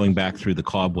just going back through the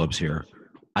cobwebs here,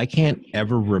 I can't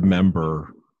ever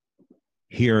remember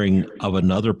hearing of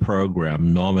another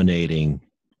program nominating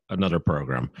another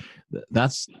program.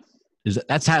 That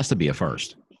has to be a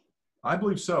first. I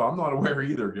believe so. I'm not aware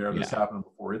either, Gary, this happened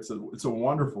before. It's a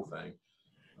wonderful thing.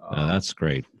 That's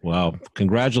great. Well,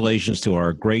 congratulations to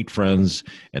our great friends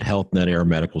at HealthNet Air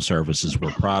Medical Services.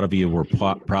 We're proud of you. We're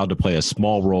proud to play a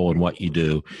small role in what you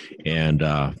do. And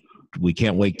we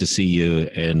can't wait to see you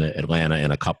in Atlanta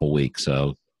in a couple weeks.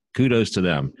 So kudos to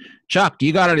them. Chuck, do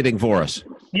you got anything for us?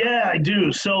 Yeah, I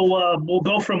do. So we'll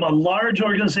go from a large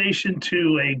organization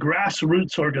to a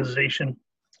grassroots organization.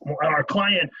 Our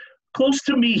client close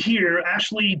to me here,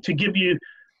 actually, to give you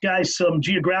guys some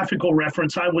geographical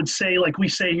reference, I would say, like we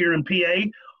say here in PA,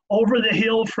 over the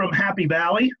hill from Happy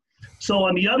Valley. So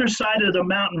on the other side of the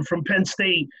mountain from Penn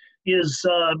State is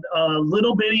a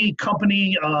little bitty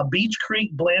company, Beech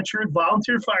Creek Blanchard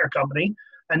Volunteer Fire Company,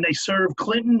 and they serve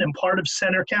Clinton and part of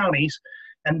Center counties.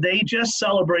 And they just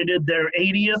celebrated their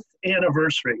 80th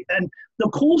anniversary. And the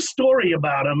cool story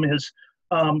about them is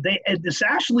this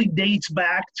actually dates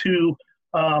back to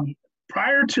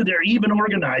prior to their even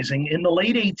organizing in the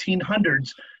late 1800s.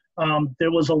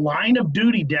 There was a line of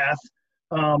duty death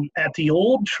at the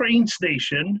old train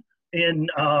station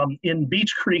in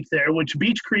Beech Creek there, which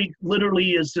Beech Creek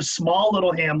literally is this small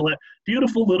little hamlet,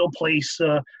 beautiful little place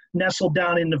nestled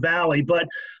down in the valley. But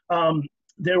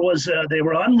they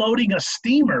were unloading a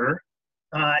steamer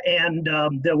and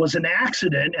there was an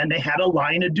accident and they had a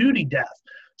line of duty death.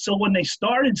 So when they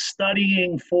started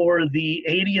studying for the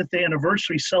 80th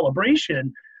anniversary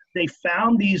celebration, they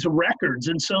found these records.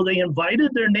 And so they invited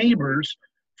their neighbors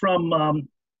from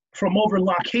over in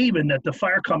Lock Haven at the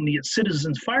fire company, at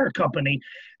Citizens Fire Company,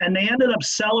 and they ended up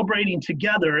celebrating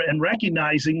together and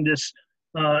recognizing this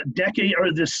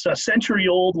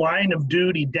century-old line of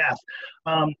duty death.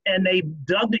 And they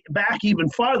dug back even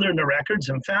farther in the records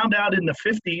and found out in the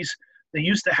 50s they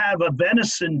used to have a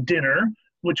venison dinner,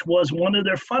 which was one of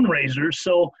their fundraisers.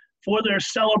 So for their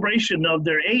celebration of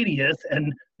their 80th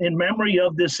and in memory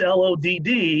of this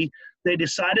LODD, they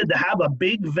decided to have a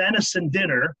big venison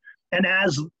dinner. And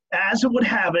as it would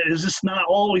have it, is this not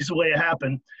always the way it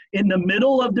happened, in the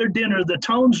middle of their dinner, the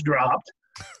tones dropped.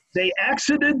 They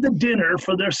exited the dinner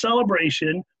for their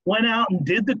celebration, went out and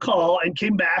did the call, and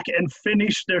came back and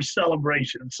finished their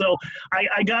celebration. So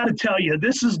I got to tell you,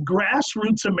 this is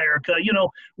grassroots America. You know,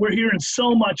 we're hearing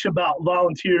so much about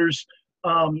volunteers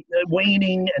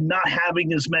waning and not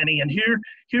having as many. And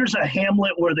here's a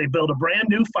hamlet where they built a brand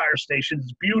new fire station.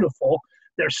 It's beautiful.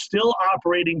 They're still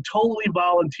operating totally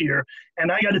volunteer.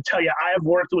 And I got to tell you, I have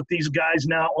worked with these guys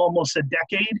now almost a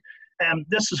decade. And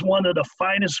this is one of the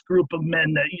finest group of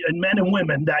men and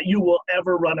women that you will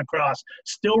ever run across.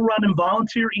 Still running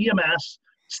volunteer EMS,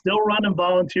 still running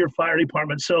volunteer fire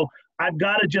department. So I've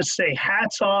got to just say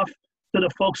hats off to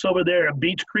the folks over there at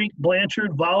Beech Creek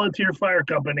Blanchard Volunteer Fire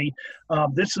Company.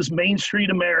 This is Main Street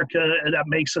America, and that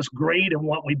makes us great in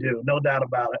what we do, no doubt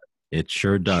about it. It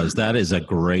sure does. That is a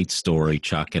great story,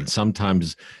 Chuck. And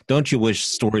sometimes, don't you wish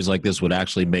stories like this would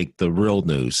actually make the real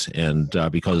news? And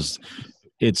because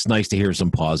it's nice to hear some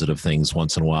positive things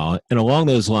once in a while. And along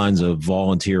those lines of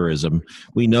volunteerism,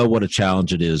 we know what a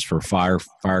challenge it is for fire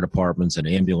departments and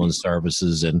ambulance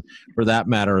services, and for that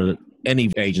matter,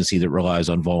 any agency that relies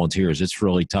on volunteers. It's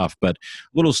really tough. But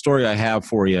a little story I have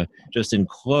for you, just in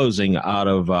closing, out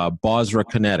of Bozrah,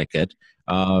 Connecticut.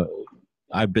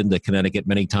 I've been to Connecticut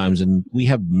many times, and we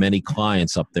have many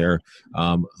clients up there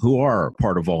who are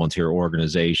part of volunteer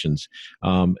organizations.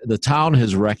 The town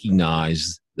has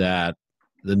recognized that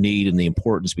the need and the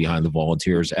importance behind the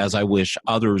volunteers, as I wish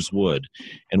others would.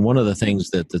 And one of the things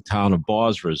that the town of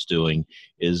Bozrah is doing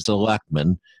is the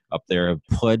selectmen up there have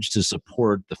pledged to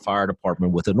support the fire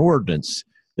department with an ordinance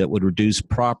that would reduce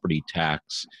property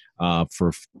tax by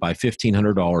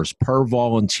 $1,500 per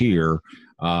volunteer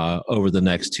over the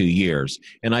next 2 years.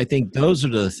 And I think those are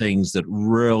the things that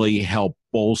really help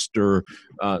bolster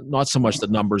not so much the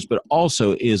numbers, but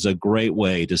also is a great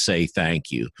way to say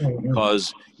thank you.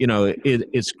 Because, you know,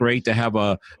 it's great to have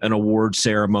an award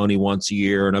ceremony once a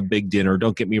year and a big dinner.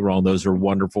 Don't get me wrong, those are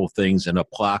wonderful things, and a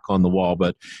plaque on the wall.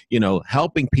 But, you know,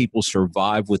 helping people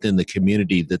survive within the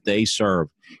community that they serve,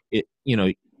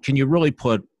 can you really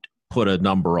put a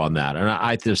number on that? And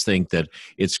I just think that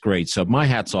it's great. So my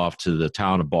hat's off to the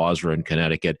town of Bozrah in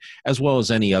Connecticut, as well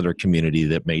as any other community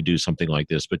that may do something like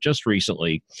this. But just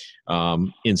recently,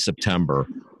 in September,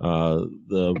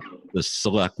 the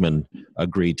selectmen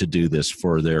agreed to do this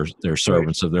for their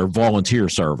servants, of their volunteer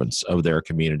servants of their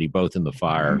community, both in the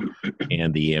fire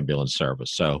and the ambulance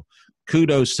service. So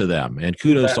kudos to them, and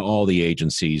kudos to all the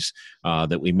agencies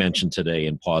that we mentioned today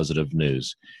in positive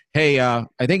news. Hey, I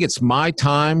think it's my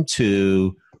time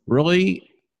to really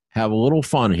have a little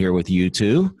fun here with you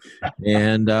two.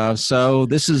 And so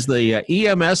this is the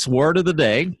EMS word of the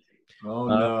day. Oh,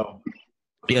 no.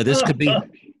 Yeah, this could be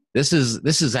This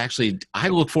is actually, I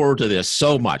look forward to this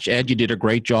so much. Ed, you did a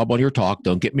great job on your talk.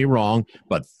 Don't get me wrong,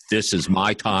 but this is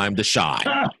my time to shine.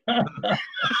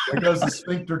 There goes the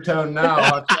sphincter tone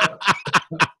now.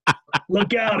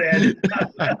 Look out, Ed.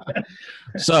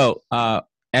 So,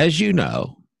 as you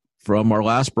know from our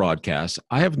last broadcast,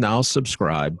 I have now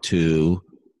subscribed to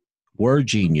Word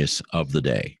Genius of the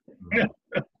Day.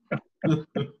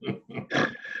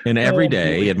 And every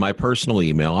day in my personal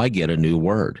email, I get a new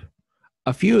word.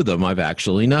 A few of them I've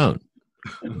actually known.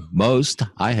 Most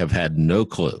I have had no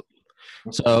clue.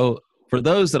 So for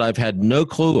those that I've had no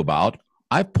clue about,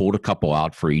 I've pulled a couple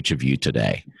out for each of you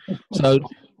today. So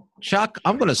Chuck,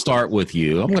 I'm going to start with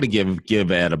you. I'm going to give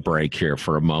Ed a break here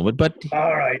for a moment, but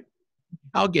All right.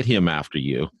 I'll get him after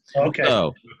you. Okay.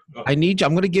 So I'm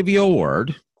going to give you a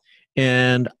word,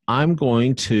 and I'm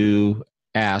going to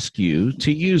ask you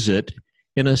to use it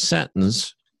in a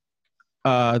sentence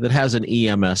that has an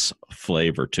EMS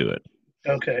flavor to it.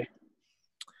 Okay.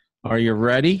 Are you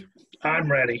ready?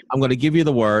 I'm ready. I'm going to give you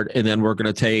the word, and then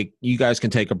you guys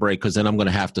can take a break, because then I'm going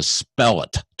to have to spell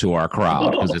it to our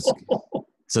crowd, because it's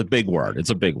a big word. It's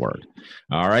a big word.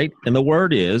 All right. And the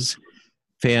word is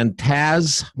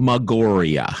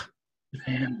phantasmagoria.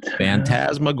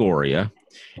 Phantasmagoria.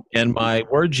 And my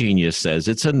word genius says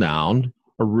it's a noun,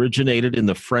 originated in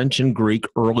the French and Greek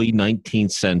early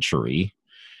 19th century.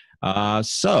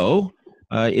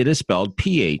 It is spelled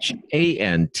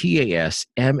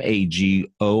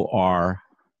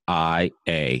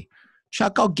Phantasmagoria.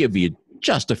 Chuck, I'll give you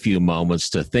just a few moments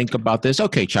to think about this.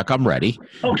 Okay, Chuck, I'm ready.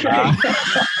 Okay.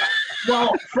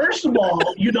 Well, first of all,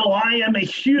 I am a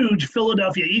huge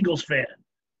Philadelphia Eagles fan.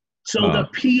 So the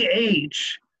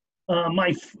PH,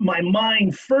 my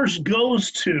mind first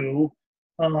goes to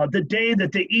the day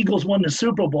that the Eagles won the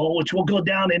Super Bowl, which will go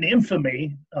down in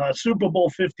infamy, Super Bowl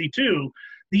 52.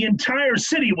 The entire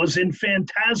city was in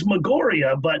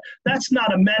phantasmagoria, but that's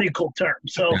not a medical term.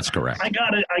 So that's correct. I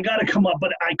gotta come up,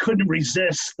 but I couldn't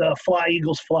resist the Fly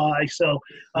Eagles Fly. So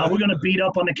we're gonna beat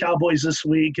up on the Cowboys this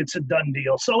week. It's a done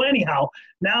deal. So anyhow,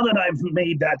 now that I've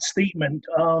made that statement,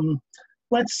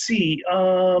 let's see.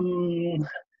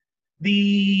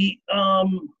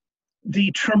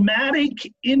 The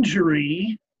traumatic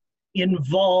injury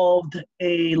involved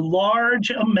a large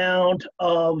amount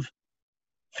of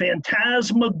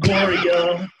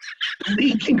phantasmagoria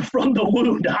leaking from the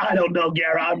wound. I don't know,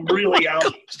 Gary. I'm really out.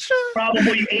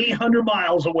 Probably 800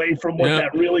 miles away from what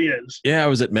that really is. Yeah, I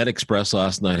was at MedExpress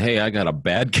last night. Hey, I got a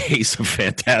bad case of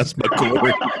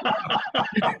phantasmagoria.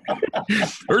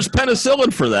 There's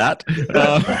penicillin for that.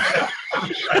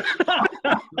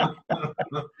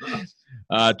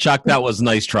 Chuck, that was a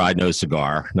nice try. No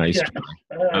cigar. Nice try.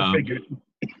 I figured.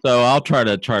 So I'll try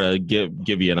to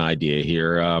give you an idea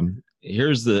here.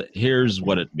 Here's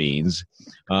what it means.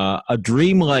 A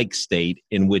dreamlike state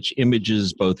in which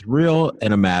images, both real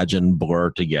and imagined, blur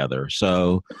together.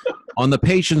 So on the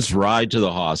patient's ride to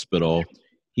the hospital,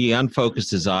 he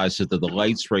unfocused his eyes so that the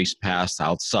lights raced past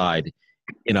outside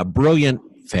in a brilliant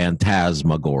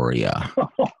phantasmagoria.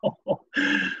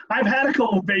 I've had a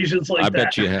couple of patients like that. I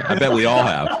bet you have. I bet we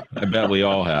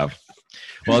all have.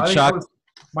 Well, Chuck,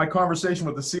 my conversation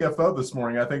with the CFO this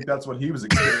morning, I think that's what he was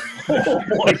experiencing. Oh,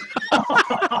 boy.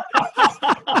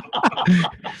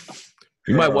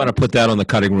 You might want to put that on the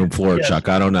cutting room floor, yes. Chuck.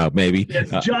 I don't know. Maybe.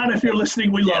 Yes. John, if you're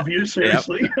listening, we love you.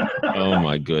 Seriously. Yep. Oh,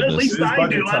 my goodness. At least I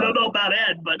do. I don't know about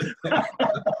Ed, but.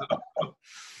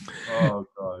 Oh,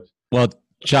 God. Well,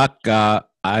 Chuck,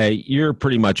 you're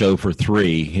pretty much 0 for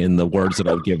 3 in the words that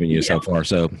I've given you so far.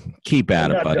 So keep at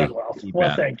it, buddy.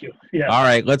 Well, thank you. Yeah. All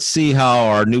right. Let's see how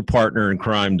our new partner in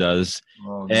crime does.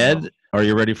 Oh, no. Ed, are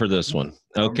you ready for this one?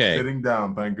 Okay. I'm sitting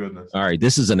down, thank goodness. All right.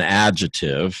 This is an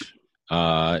adjective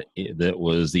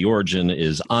the origin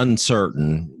is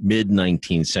uncertain,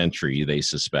 mid-19th century, they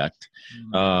suspect.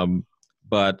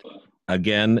 But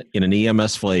again, in an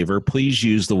EMS flavor, please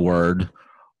use the word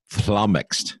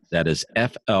flummoxed. That is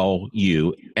FLUMMOXED.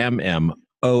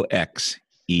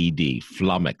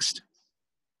 Flummoxed.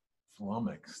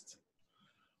 Flummoxed.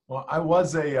 Well, I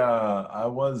was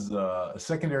a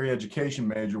secondary education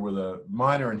major with a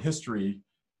minor in history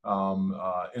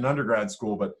in undergrad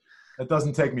school, but that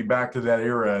doesn't take me back to that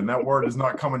era, and that word is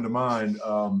not coming to mind.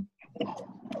 Well,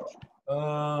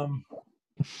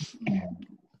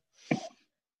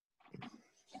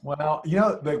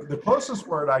 the closest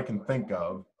word I can think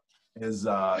of is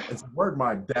it's a word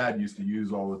my dad used to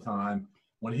use all the time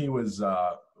when he was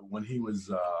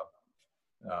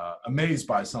amazed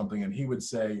by something, and he would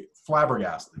say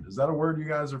flabbergasted. Is that a word you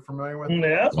guys are familiar with?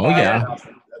 Yeah. Oh yeah.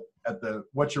 At the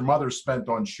what your mother spent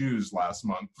on shoes last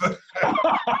month.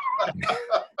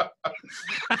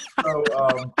 So,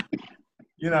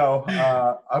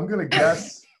 I'm going to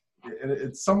guess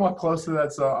it's somewhat close to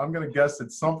that. So I'm going to guess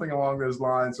it's something along those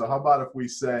lines. So how about if we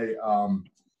say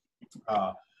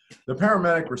the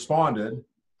paramedic responded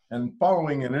and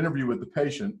following an interview with the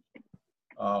patient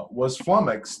was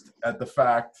flummoxed at the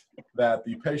fact that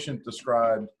the patient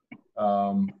described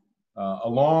a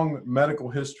long medical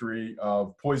history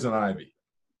of poison ivy.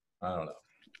 I don't know.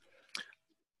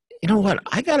 You know what?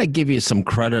 I got to give you some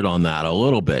credit on that a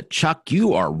little bit. Chuck,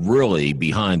 you are really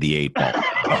behind the 8 ball.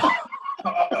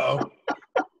 Uh-oh.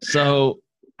 So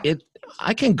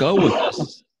I can go with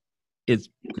this.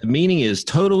 The meaning is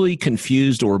totally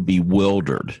confused or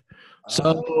bewildered.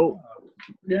 So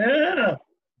yeah,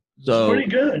 so pretty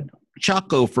good. Chuck,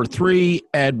 go for 3,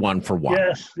 Ed 1 for 1.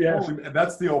 Yes.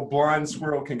 That's the old blind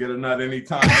squirrel can get a nut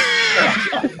anytime.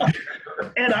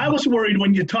 And I was worried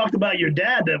when you talked about your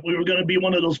dad that we were going to be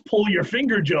one of those pull your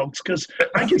finger jokes, because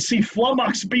I can see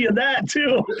flummox being that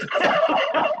too.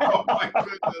 Oh my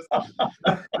goodness.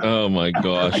 Oh my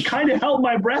gosh. I kind of held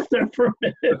my breath there for a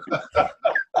minute.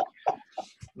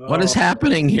 What is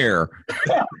happening here?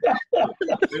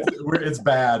 It's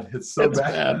bad. It's so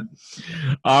bad.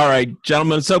 All right,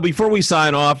 gentlemen. So before we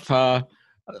sign off,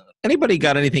 anybody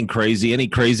got anything crazy? Any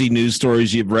crazy news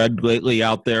stories you've read lately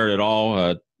out there at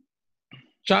all?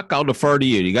 Chuck, I'll defer to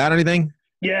you. You got anything?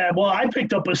 Yeah, well, I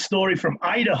picked up a story from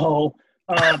Idaho,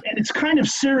 and it's kind of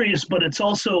serious, but it's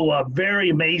also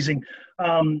very amazing.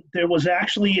 There was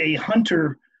actually a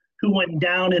hunter who went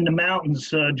down in the mountains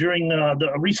during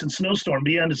the recent snowstorm,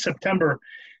 the end of September,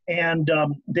 and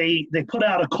they put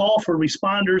out a call for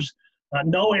responders.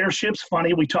 No airships,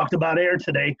 funny, we talked about air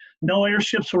today. No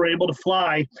airships were able to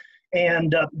fly,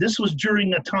 and this was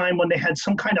during a time when they had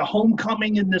some kind of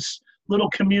homecoming in this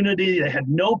little community. They had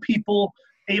no people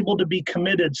able to be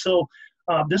committed. So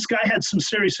this guy had some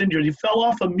serious injuries. He fell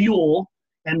off a mule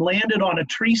and landed on a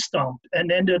tree stump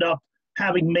and ended up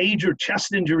having major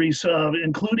chest injuries,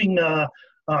 including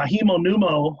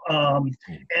hemopneumo.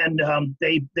 And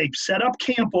they set up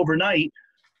camp overnight.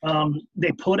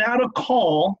 They put out a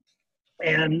call,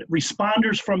 and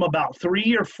responders from about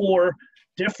 3 or 4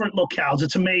 different locales,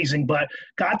 it's amazing, but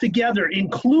got together,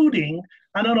 including,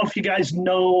 I don't know if you guys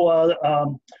know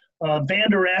Van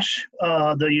Der Esch,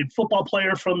 the football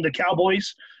player from the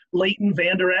Cowboys, Leighton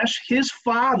Van Der Esch. His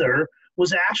father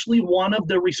was actually one of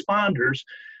the responders.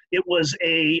 It was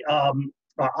a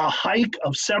hike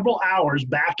of several hours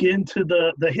back into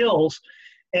the hills,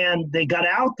 and they got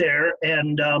out there,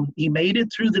 and he made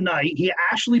it through the night. He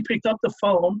actually picked up the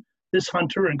phone, this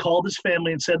hunter, and called his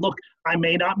family and said, look, I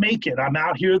may not make it. I'm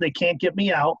out here. They can't get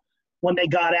me out. When they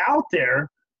got out there,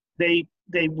 they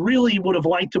really would have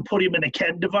liked to put him in a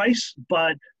KED device,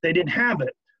 but they didn't have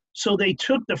it. So they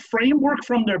took the framework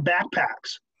from their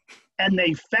backpacks and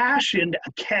they fashioned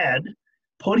a KED,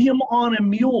 put him on a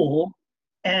mule,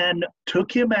 and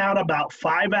took him out about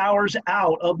 5 hours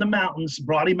out of the mountains,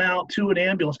 brought him out to an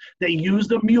ambulance. They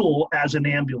used a mule as an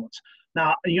ambulance.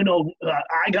 Now,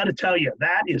 I got to tell you,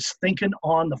 that is thinking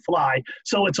on the fly.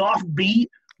 So it's offbeat,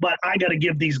 but I got to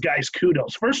give these guys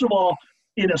kudos. First of all,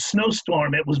 in a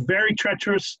snowstorm, it was very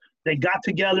treacherous. They got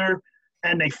together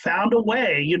and they found a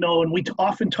way, and we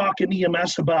often talk in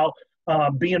EMS about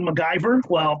being MacGyver.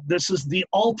 Well, this is the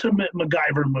ultimate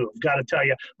MacGyver move, got to tell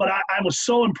you. But I was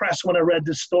so impressed when I read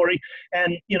this story.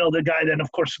 And, the guy then, of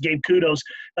course, gave kudos.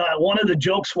 One of the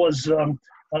jokes was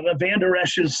Van Der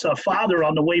Esch's father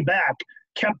on the way back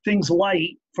kept things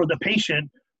light for the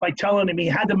patient by telling him he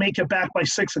had to make it back by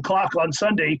 6 o'clock on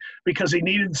Sunday because he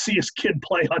needed to see his kid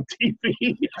play on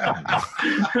TV.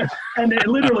 And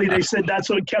they said that's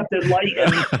what kept it light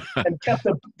and kept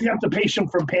the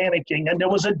patient from panicking. And there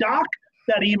was a doc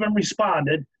that even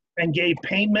responded and gave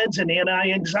pain meds and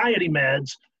anti-anxiety meds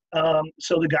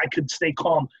so the guy could stay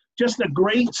calm. Just a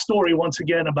great story, once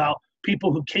again, about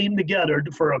people who came together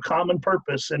for a common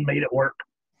purpose and made it work.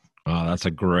 Oh, that's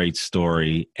a great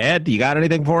story. Ed, you got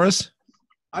anything for us?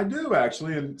 I do,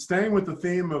 actually, and staying with the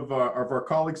theme of our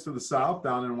colleagues to the south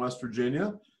down in West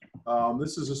Virginia.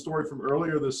 This is a story from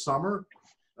earlier this summer.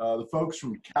 The folks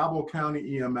from Cabell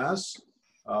County EMS,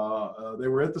 they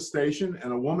were at the station,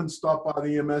 and a woman stopped by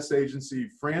the EMS agency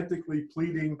frantically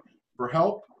pleading for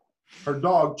help. Her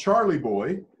dog, Charlie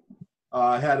Boy,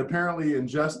 had apparently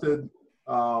ingested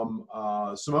some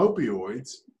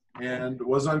opioids and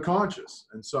was unconscious.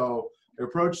 And so they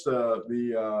approached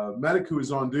the medic who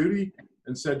was on duty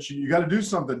and said, you got to do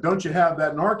something. Don't you have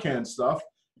that Narcan stuff?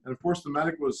 And of course, the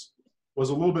medic was a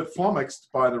little bit flummoxed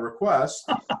by the request,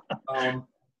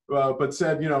 but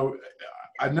said,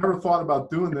 I'd never thought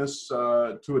about doing this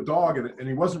to a dog. And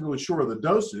he wasn't really sure of the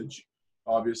dosage,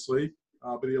 obviously.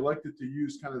 but he elected to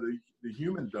use kind of the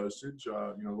human dosage,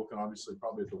 looking obviously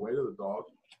probably at the weight of the dog.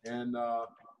 And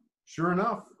sure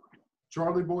enough,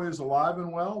 Charlie Boy is alive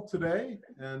and well today,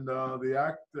 and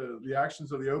the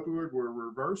actions of the opioid were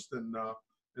reversed, and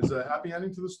is a happy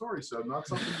ending to the story. So not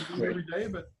something to do every day,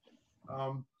 but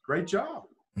great job.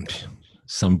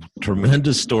 Some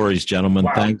tremendous stories, gentlemen.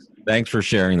 Wow. Thanks for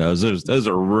sharing those. Those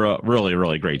are really,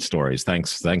 really great stories.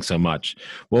 Thanks so much.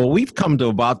 Well, we've come to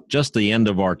about just the end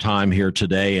of our time here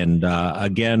today. And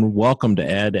again, welcome to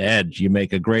Ed. Ed, you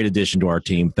make a great addition to our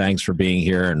team. Thanks for being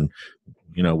here. And,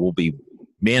 we'll be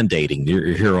mandating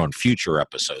you're here on future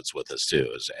episodes with us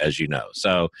too, as you know.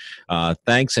 So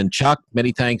thanks. And Chuck,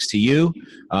 many thanks to you.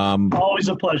 Always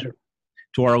a pleasure.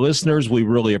 To our listeners, we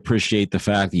really appreciate the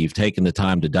fact that you've taken the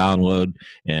time to download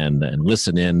and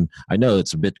listen in. I know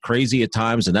it's a bit crazy at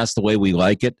times, and that's the way we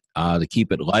like it, to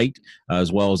keep it light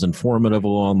as well as informative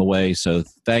along the way. So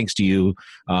thanks to you.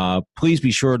 Please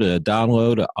be sure to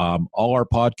download all our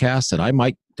podcasts. And I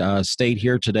might state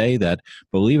here today that,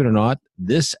 believe it or not,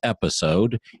 this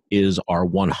episode is our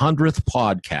 100th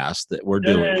podcast that we're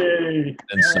doing. Yay.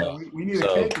 And so we need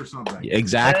a cake or something.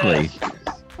 Exactly.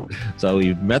 Yes. So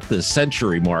we've met the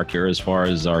century mark here as far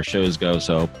as our shows go,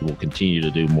 so we'll continue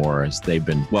to do more as they've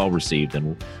been well received,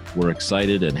 and we're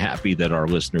excited and happy that our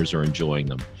listeners are enjoying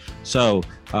them. So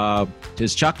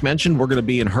as Chuck mentioned, we're going to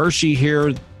be in Hershey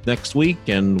here next week,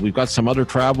 and we've got some other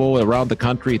travel around the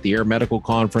country at the Air Medical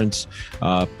Conference.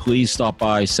 Please stop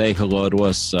by, say hello to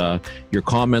us. Your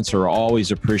comments are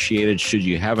always appreciated. Should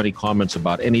you have any comments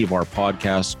about any of our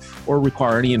podcasts or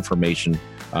require any information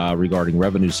regarding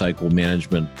revenue cycle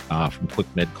management from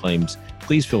QuickMed Claims,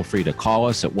 please feel free to call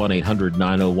us at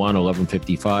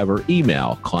 1-800-901-1155 or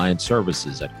email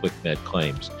clientservices@QuickMed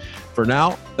Claims. For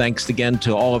now, thanks again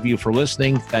to all of you for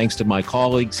listening. Thanks to my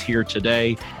colleagues here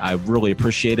today. I really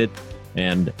appreciate it,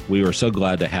 and we are so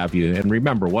glad to have you. And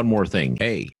remember, one more thing.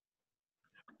 Hey,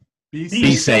 Be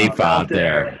be safe out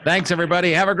there. Thanks,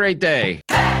 everybody. Have a great day.